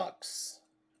 Fletcher Cox.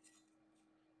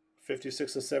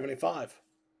 56 of 75.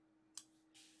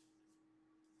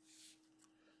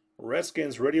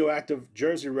 Redskins, radioactive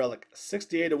jersey relic.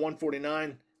 68 of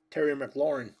 149. Terry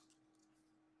McLaurin.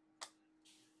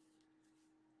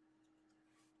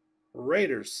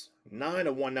 Raiders, 9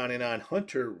 of 199.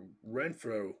 Hunter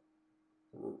Renfrow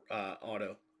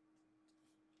auto.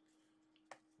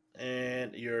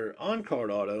 And your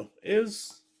on-card auto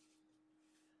is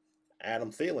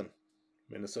Adam Thielen,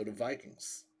 Minnesota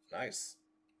Vikings. Nice.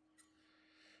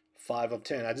 5 of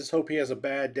 10. I just hope he has a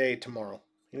bad day tomorrow.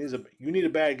 You need a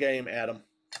bad game, Adam.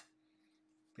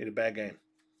 Need a bad game.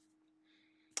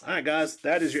 All right, guys,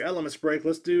 that is your elements break.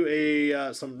 Let's do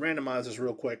some randomizers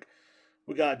real quick.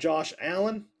 We got Josh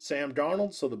Allen, Sam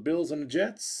Darnold, so the Bills and the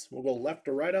Jets. We'll go left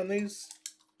to right on these.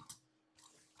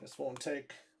 This won't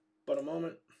take but a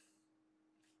moment.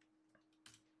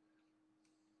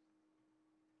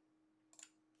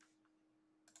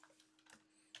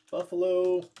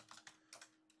 Buffalo,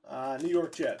 New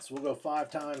York Jets. We'll go 5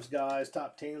 times, guys.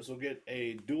 Top teams will get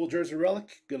a dual jersey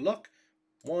relic. Good luck.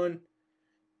 1,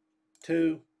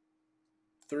 2,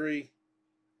 3,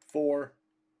 4,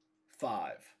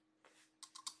 5.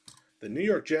 The New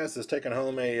York Jets is taking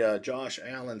home a Josh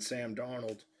Allen, Sam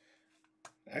Darnold.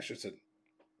 Actually, it's a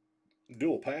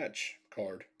dual patch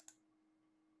card.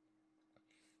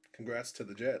 Congrats to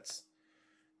the Jets.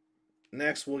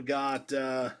 Next, we got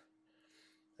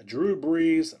Drew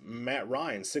Brees, Matt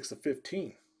Ryan, 6 of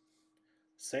 15.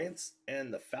 Saints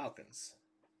and the Falcons.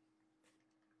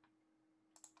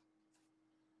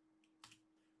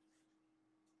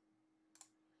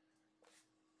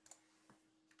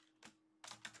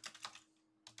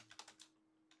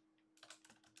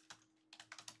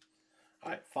 All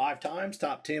right, 5 times.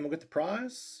 Top team will get the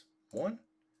prize. 1,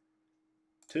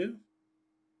 2,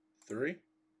 3,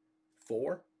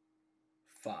 4,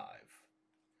 5.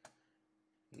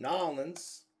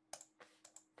 Nolans,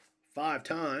 5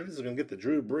 times, is going to get the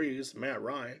Drew Brees, Matt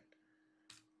Ryan.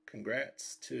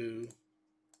 Congrats to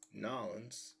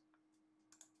Nolans.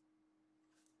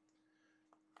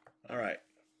 All right.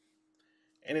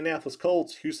 Indianapolis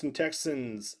Colts, Houston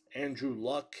Texans, Andrew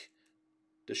Luck,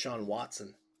 Deshaun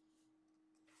Watson.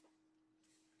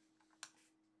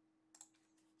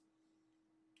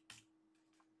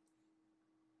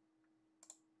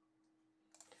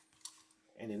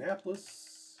 Indianapolis.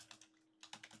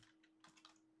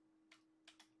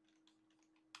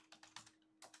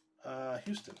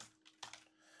 Houston.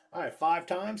 All right, 5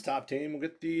 times. Top team will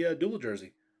get the dual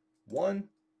jersey. 1,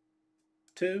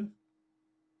 2,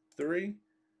 3,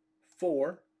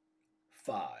 4,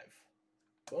 5.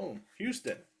 Boom.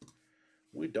 Houston.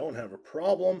 We don't have a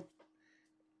problem.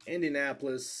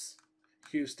 Indianapolis,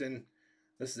 Houston.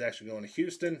 This is actually going to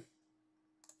Houston.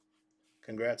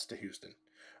 Congrats to Houston.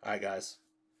 All right, guys.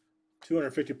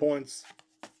 250 points.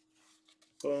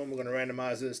 Boom. We're going to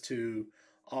randomize this to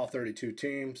all 32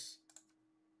 teams.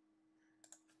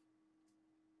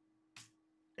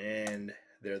 And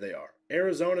there they are.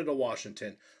 Arizona to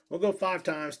Washington. We'll go 5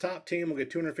 times. Top team will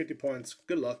get 250 points.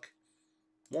 Good luck.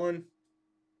 1,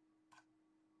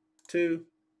 2,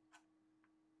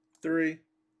 3,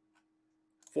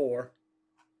 4,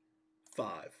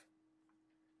 5.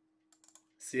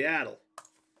 Seattle.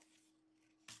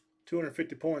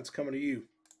 250 points coming to you.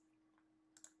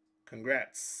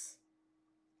 Congrats.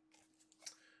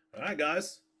 All right,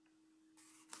 guys.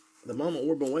 The moment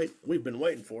we've been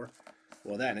waiting for.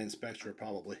 Well, that and Spectra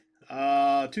probably.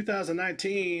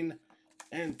 2019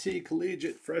 NT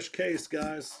Collegiate fresh case,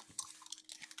 guys.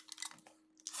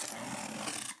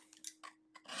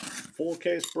 Full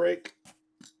case break.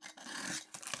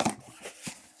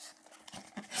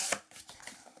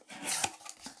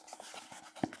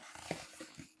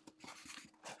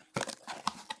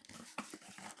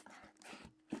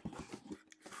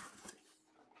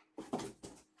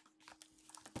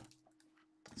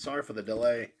 Sorry for the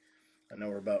delay. I know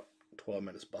we're about 12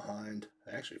 minutes behind.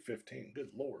 Actually, 15. Good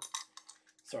Lord.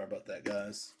 Sorry about that,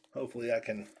 guys. Hopefully I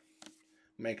can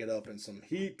make it up in some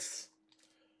heats.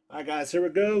 All right, guys, here we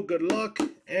go. Good luck.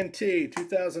 NT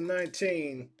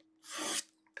 2019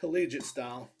 Collegiate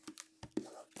style.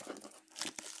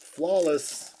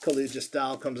 Flawless Collegiate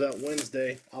style comes out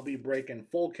Wednesday. I'll be breaking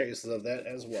full cases of that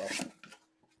as well.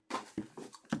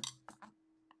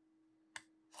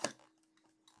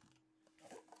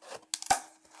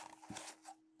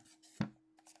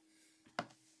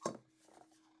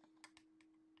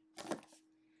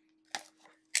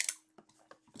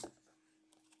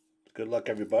 Good luck,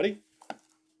 everybody.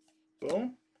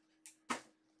 Boom.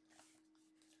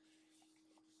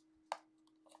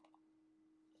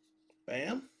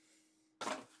 Bam.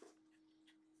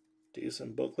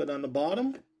 Decent booklet on the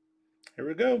bottom. Here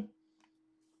we go.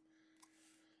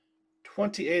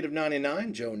 28 of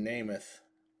 99, Joe Namath,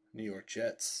 New York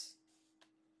Jets.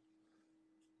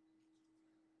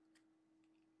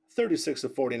 36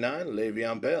 of 49,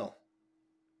 Le'Veon Bell,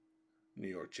 New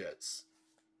York Jets.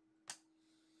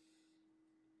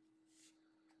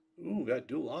 Ooh, got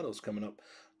dual autos coming up.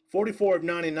 44 of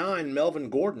 99,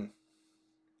 Melvin Gordon,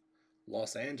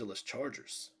 Los Angeles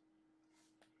Chargers.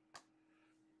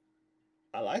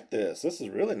 I like this. This is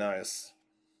really nice.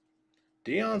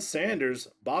 Deion Sanders,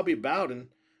 Bobby Bowden,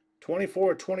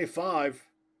 24 of 25.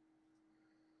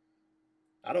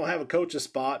 I don't have a coach's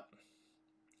spot,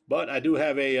 but I do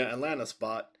have a Atlanta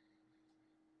spot.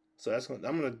 So I'm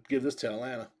going to give this to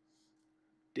Atlanta.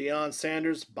 Deion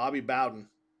Sanders, Bobby Bowden.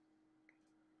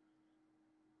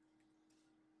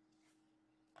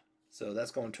 So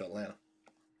that's going to Atlanta.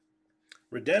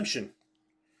 Redemption.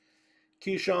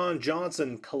 Keyshawn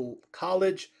Johnson,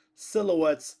 College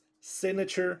Silhouettes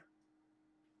Signature.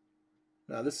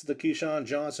 Now this is the Keyshawn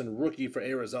Johnson rookie for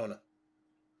Arizona.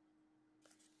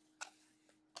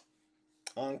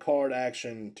 On-card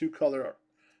action, two-color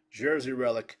jersey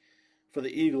relic for the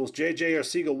Eagles. J.J.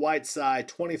 Arcega-Whiteside,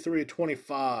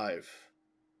 23-25.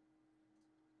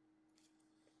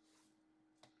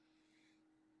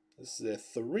 This is a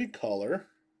three-color,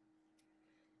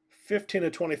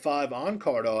 15-25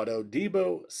 on-card auto,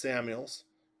 Deebo Samuels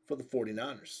for the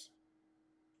 49ers.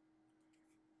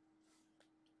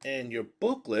 And your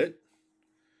booklet,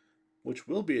 which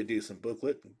will be a decent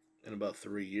booklet in about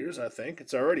 3 years, I think.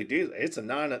 It's already decent. It's a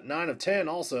 9 of 10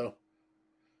 also.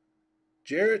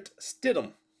 Jarrett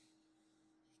Stidham.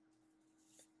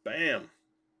 Bam.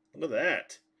 Look at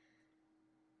that.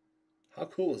 How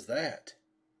cool is that?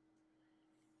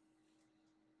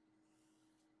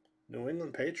 New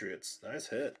England Patriots. Nice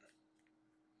hit.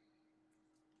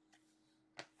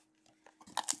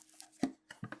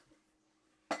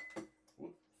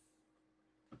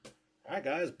 All right,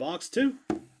 guys. Box 2.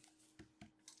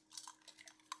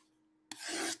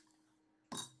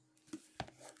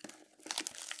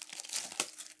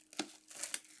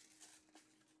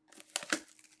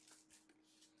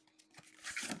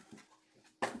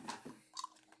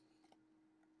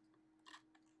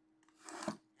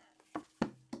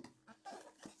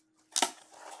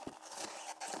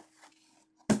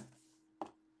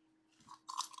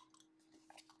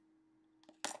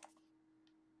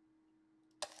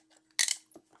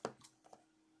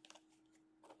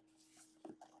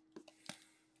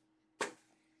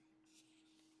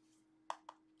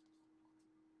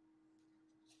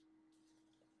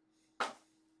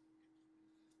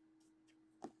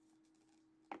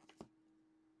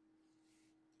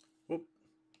 Whoop.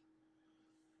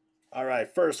 All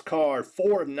right, first card,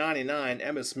 4 of 99,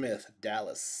 Emmitt Smith,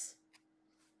 Dallas.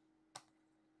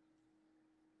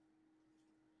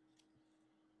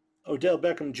 Odell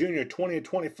Beckham Jr., 20 of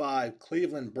 25,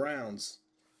 Cleveland Browns.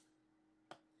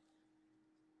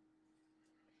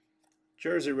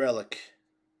 Jersey relic,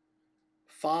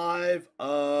 5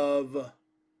 of...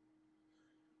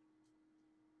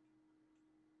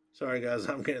 Sorry, guys,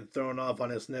 I'm getting thrown off on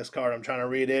this next card. I'm trying to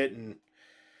read it. And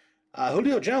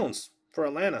Julio Jones for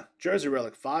Atlanta. Jersey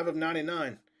relic, 5 of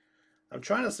 99. I'm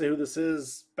trying to see who this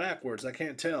is backwards. I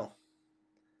can't tell.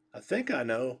 I think I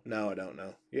know. No, I don't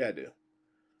know. Yeah, I do.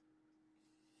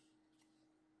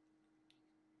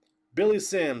 Billy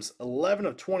Sims, 11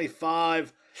 of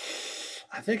 25.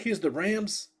 I think he's the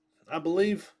Rams, I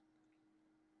believe.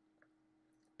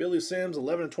 Billy Sims,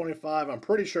 11 of 25. I'm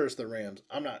pretty sure it's the Rams.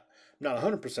 I'm not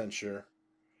 100% sure,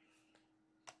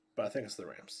 but I think it's the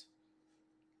Rams.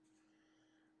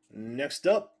 Next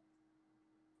up,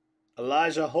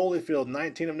 Elijah Holyfield,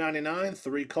 19 of 99,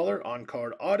 3-color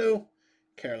on-card auto,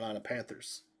 Carolina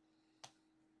Panthers.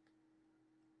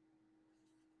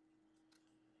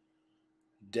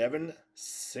 Devin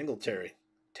Singletary,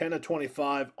 10 of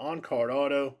 25 on-card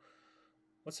auto.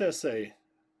 What's that say?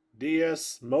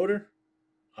 DS Motor?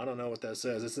 I don't know what that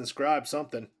says. It's inscribed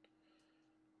something.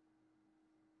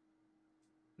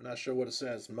 I'm not sure what it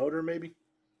says. Motor, maybe?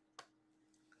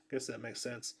 Guess that makes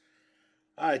sense.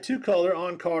 All right, 2-color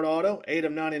on-card auto,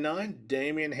 8/99,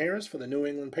 Damian Harris for the New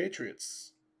England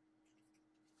Patriots.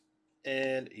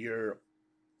 And your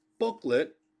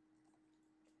booklet,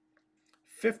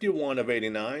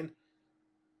 51/89,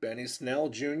 Benny Snell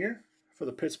Jr. for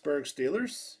the Pittsburgh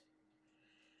Steelers.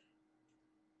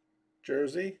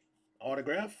 Jersey,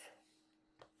 autograph.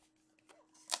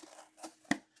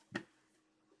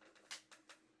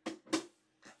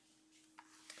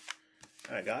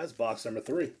 All right, guys, box number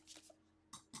 3.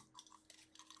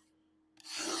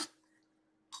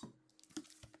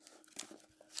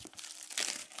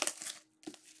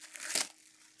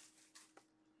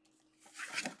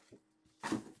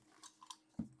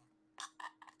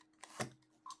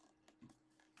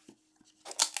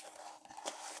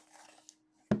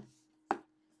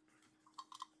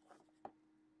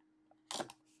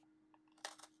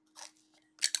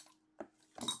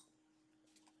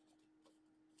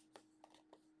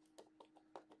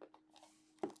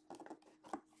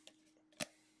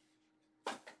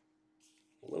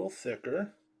 A little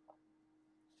thicker.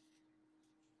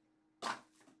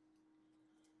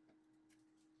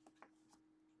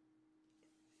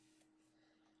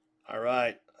 All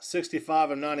right,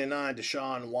 65/99,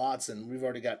 Deshaun Watson. We've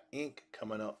already got ink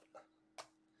coming up.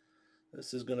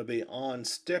 This is going to be on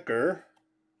sticker.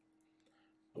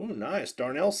 Ooh, nice.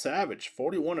 Darnell Savage,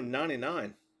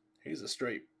 41/99. He's a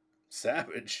straight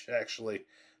savage, actually,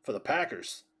 for the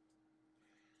Packers.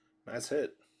 Nice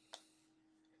hit.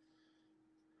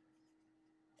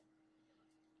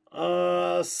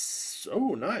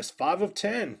 Oh, nice.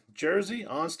 5/10. Jersey,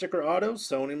 on sticker auto,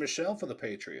 Sony Michel for the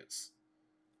Patriots.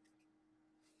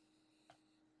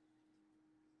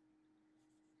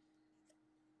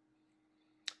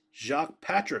 Jacques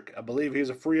Patrick, I believe he's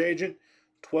a free agent.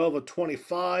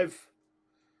 12/25.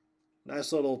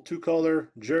 Nice little 2-color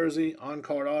jersey,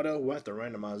 on-card auto. We'll have to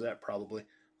randomize that probably.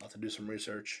 I'll have to do some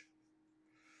research.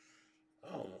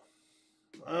 Oh.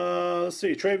 Let's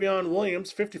see. Travion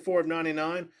Williams,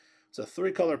 54/99. It's a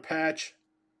 3-color patch,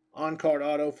 on-card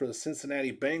auto for the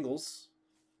Cincinnati Bengals.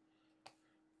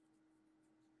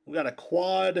 We got a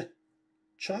quad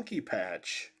chunky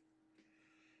patch.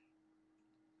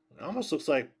 It almost looks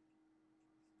like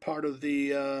part of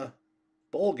the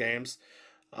bowl games.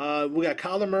 We got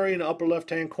Kyler Murray in the upper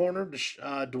left-hand corner.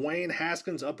 Dwayne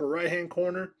Haskins, upper right-hand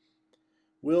corner.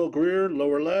 Will Greer,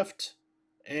 lower left.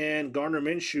 And Gardner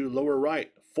Minshew, lower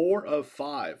right.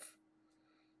 4/5.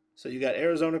 So you got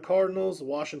Arizona Cardinals,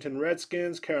 Washington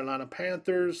Redskins, Carolina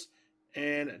Panthers,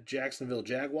 and Jacksonville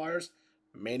Jaguars.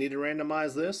 May need to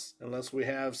randomize this unless we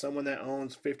have someone that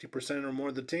owns 50% or more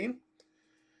of the team.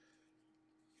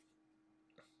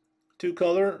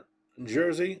 2-color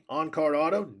jersey, on-card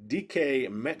auto, DK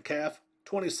Metcalf,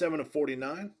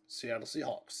 27/49, Seattle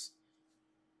Seahawks.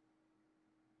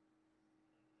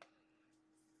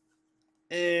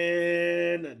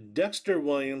 And Dexter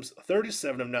Williams,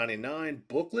 37/99,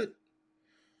 booklet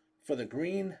for the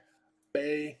Green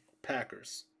Bay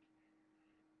Packers.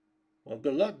 Well,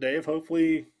 good luck, Dave.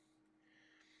 Hopefully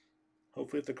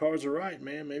if the cards are right,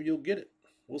 man, maybe you'll get it.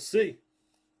 We'll see.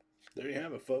 There you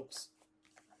have it, folks.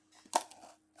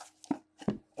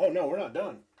 Oh, no, we're not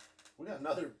done. We got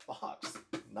another box.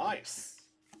 Nice.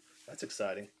 That's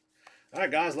exciting. All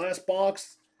right, guys, last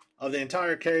box of the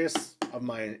entire case of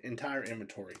my entire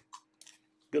inventory.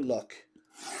 Good luck.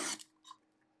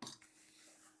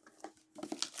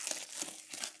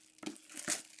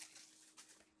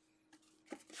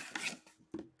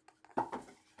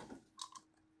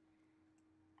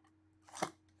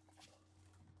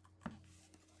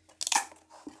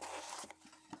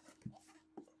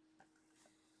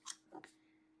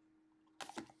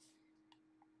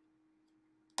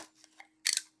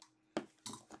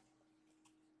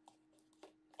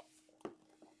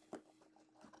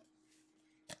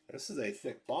 This is a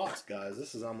thick box, guys.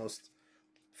 This is almost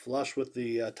flush with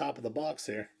the top of the box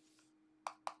here.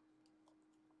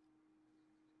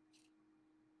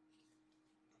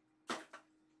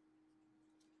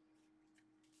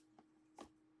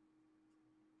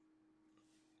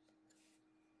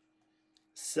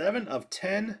 Seven of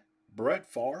 10, Brett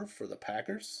Favre for the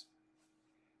Packers.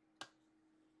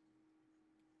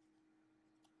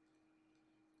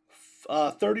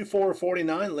 Uh,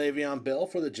 34/49, Le'Veon Bell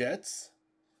for the Jets.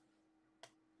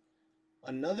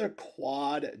 Another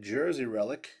quad jersey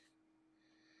relic.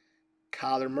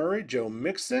 Kyler Murray, Joe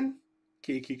Mixon,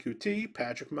 Kiki Kuti,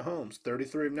 Patrick Mahomes,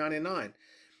 33/99.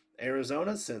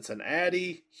 Arizona,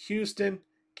 Cincinnati, Houston,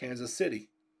 Kansas City.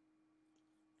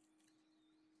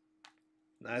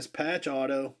 Nice patch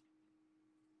auto.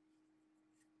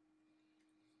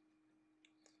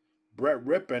 Brett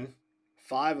Rippon,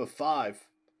 5 of 5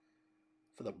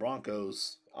 for the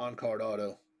Broncos on-card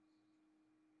auto.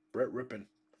 Brett Rippon.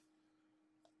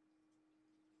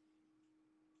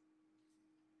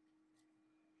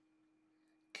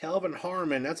 Kelvin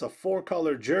Harmon, that's a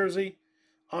 4-color jersey.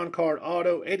 On-card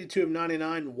auto, 82 of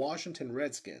 99, Washington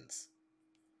Redskins.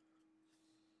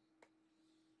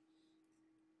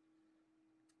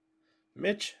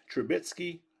 Mitch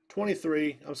Trubisky,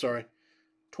 29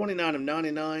 of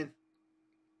 99,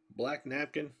 black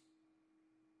napkin.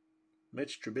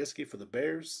 Mitch Trubisky for the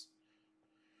Bears.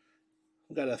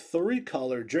 We got a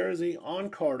 3-color jersey,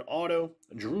 on-card auto,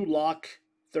 Drew Lock,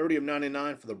 30 of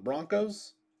 99 for the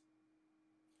Broncos.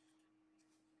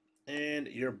 And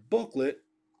your booklet,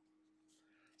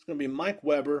 it's going to be Mike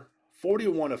Weber,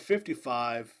 41 of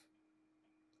 55,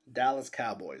 Dallas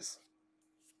Cowboys.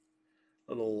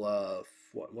 Little,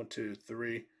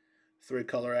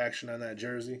 3-color action on that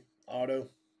jersey. Auto,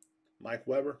 Mike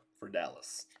Weber for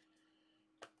Dallas.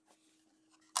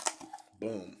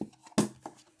 Boom.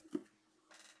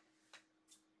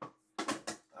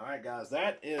 All right, guys,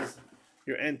 that is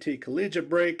your NT Collegiate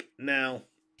break. Now,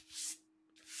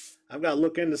 I've got to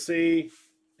look in to see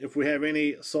if we have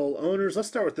any sole owners. Let's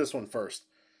start with this one first.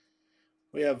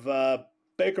 We have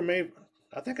Baker Mayfield.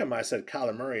 I think I might have said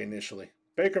Kyler Murray initially.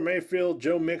 Baker Mayfield,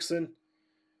 Joe Mixon,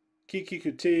 Kiki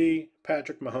Kuti,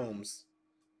 Patrick Mahomes.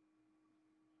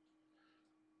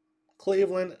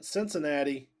 Cleveland,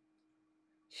 Cincinnati,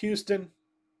 Houston,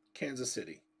 Kansas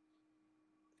City.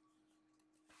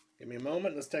 Give me a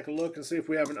moment. Let's take a look and see if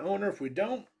we have an owner. If we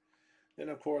don't, then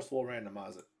of course we'll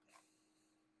randomize it.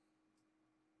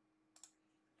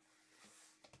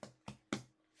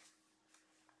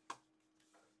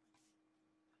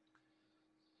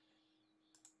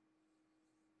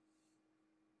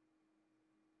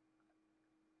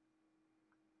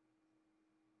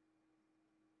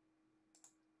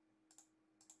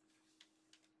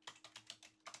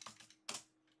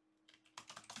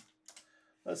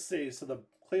 Let's see. So the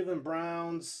Cleveland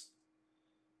Browns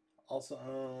also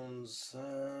owns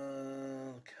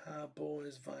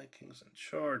Cowboys, Vikings, and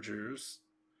Chargers.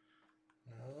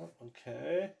 No,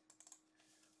 okay.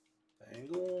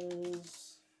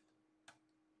 Bengals.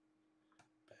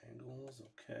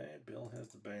 Okay. Bill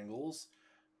has the Bengals.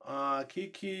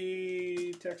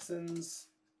 Kiki, Texans.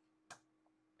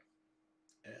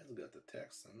 Ed's got the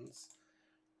Texans.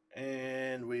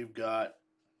 And we've got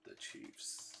the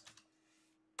Chiefs.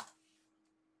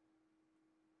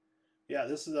 Yeah,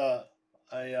 this is a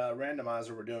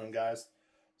randomizer we're doing, guys.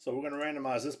 So we're going to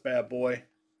randomize this bad boy.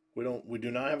 We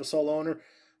do not have a sole owner.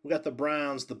 We got the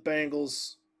Browns, the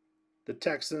Bengals, the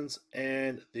Texans,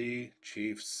 and the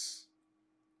Chiefs.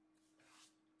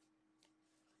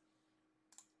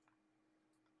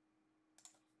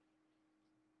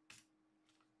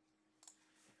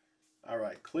 All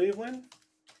right, Cleveland.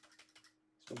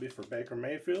 It's going to be for Baker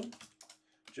Mayfield,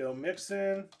 Joe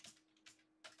Mixon,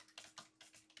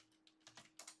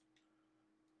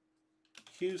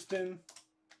 Houston,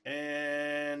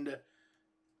 and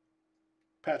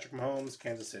Patrick Mahomes,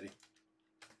 Kansas City.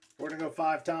 We're going to go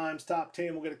 5 times. Top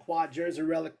team will get a quad jersey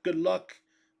relic. Good luck.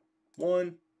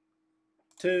 1,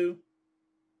 2,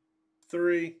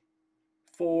 3,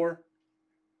 4,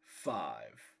 5.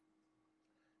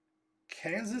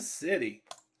 Kansas City.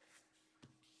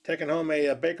 Taking home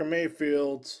a Baker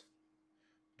Mayfield,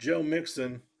 Joe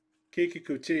Mixon, Kiki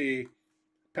Kuti,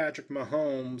 Patrick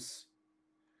Mahomes,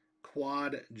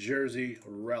 quad jersey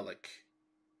relic.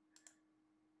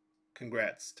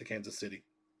 Congrats to Kansas City.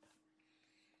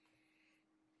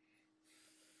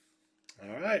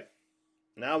 All right.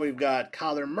 Now we've got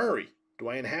Kyler Murray,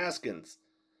 Dwayne Haskins,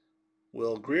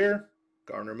 Will Grier,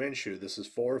 Gardner Minshew. This is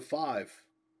 4 of 5.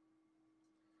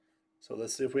 So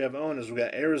let's see if we have owners. We've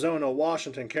got Arizona,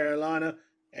 Washington, Carolina,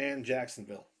 and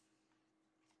Jacksonville.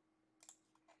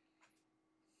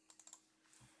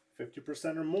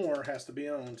 50% or more has to be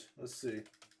owned. Let's see.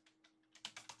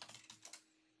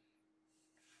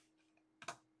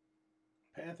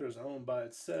 Panthers owned by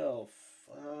itself.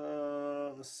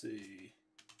 Let's see.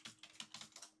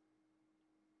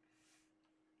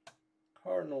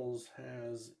 Cardinals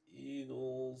has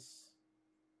Eagles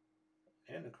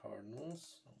and the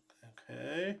Cardinals.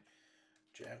 Okay.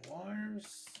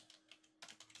 Jaguars.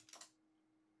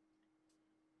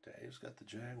 Dave's got the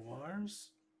Jaguars.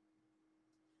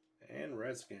 And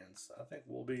Redskins. I think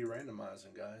we'll be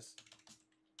randomizing, guys.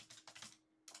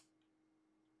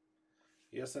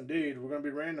 Yes, indeed. We're going to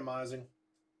be randomizing.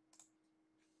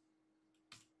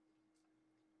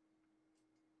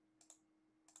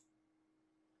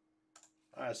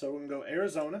 All right, so we're going to go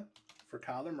Arizona for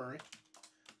Kyler Murray.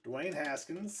 Dwayne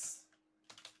Haskins.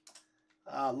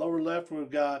 Lower left, we've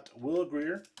got Will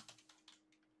Greer.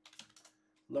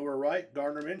 Lower right,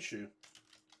 Gardner Minshew.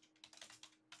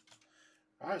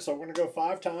 All right, so we're going to go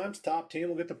 5 times. Top team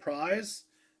will get the prize.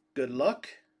 Good luck.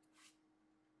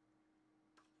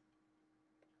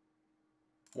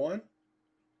 1,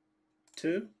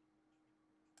 2,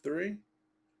 3,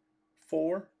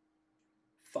 4,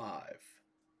 5.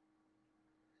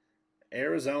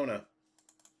 Arizona.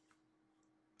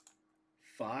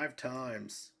 5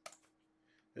 times.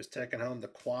 Is taking home the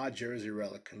quad jersey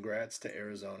relic. Congrats to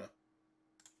Arizona.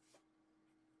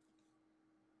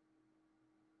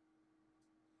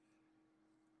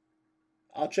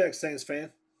 I'll check, Saints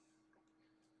fan.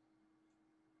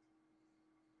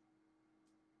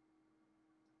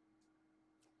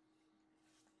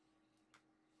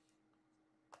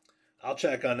 I'll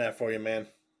check on that for you, man.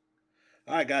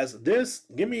 All right, guys. This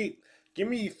give me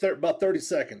about 30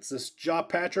 seconds. This Job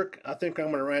Patrick, I think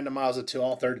I'm going to randomize it to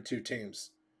all 32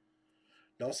 teams.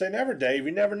 Don't say never, Dave.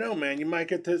 You never know, man. You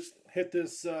might hit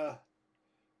this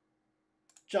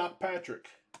Job Patrick.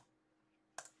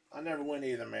 I never win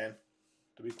either, man.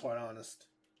 To be quite honest.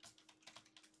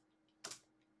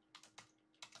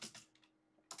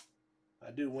 I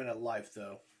do win at life,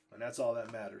 though, and that's all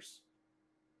that matters.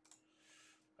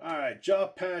 All right,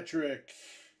 Job Patrick.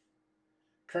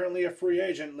 Currently a free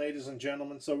agent, ladies and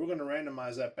gentlemen, so we're going to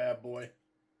randomize that bad boy.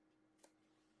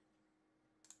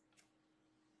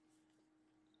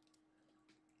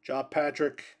 Job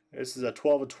Patrick. This is a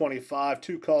 12 of 25,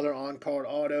 2-color on-card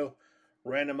auto.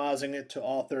 Randomizing it to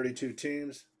all 32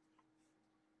 teams.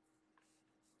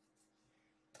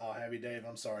 Oh, heavy Dave.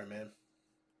 I'm sorry, man.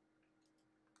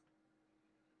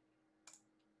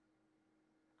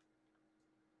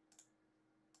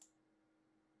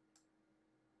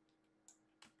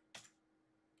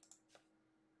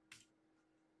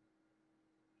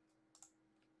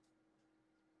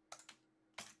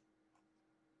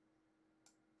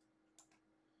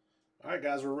 All right,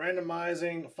 guys, we're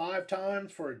randomizing 5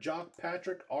 times for a Jock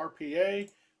Patrick RPA,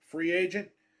 free agent.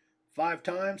 5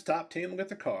 times, top team will get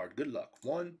the card. Good luck.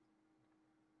 1,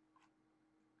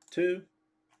 2,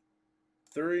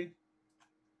 3,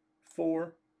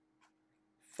 4,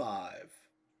 5.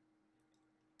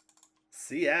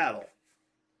 Seattle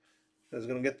is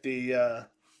going to get the,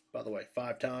 by the way,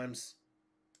 5 times.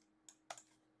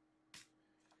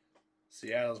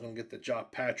 Seattle's going to get the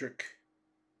Jock Patrick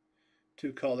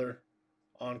 2-color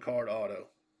on-card auto.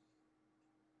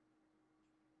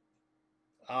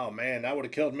 Oh, man, that would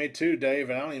have killed me too, Dave,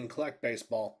 and I don't even collect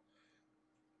baseball.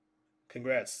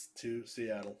 Congrats to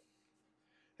Seattle.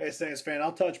 Hey, Saints fan,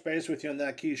 I'll touch base with you on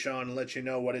that Keyshawn and let you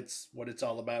know what it's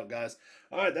all about, guys.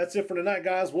 All right, that's it for tonight,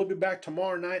 guys. We'll be back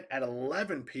tomorrow night at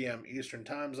 11 p.m. Eastern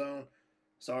Time Zone.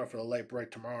 Sorry for the late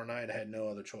break tomorrow night. I had no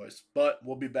other choice, but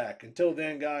we'll be back. Until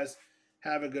then, guys,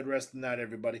 have a good rest of the night,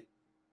 everybody.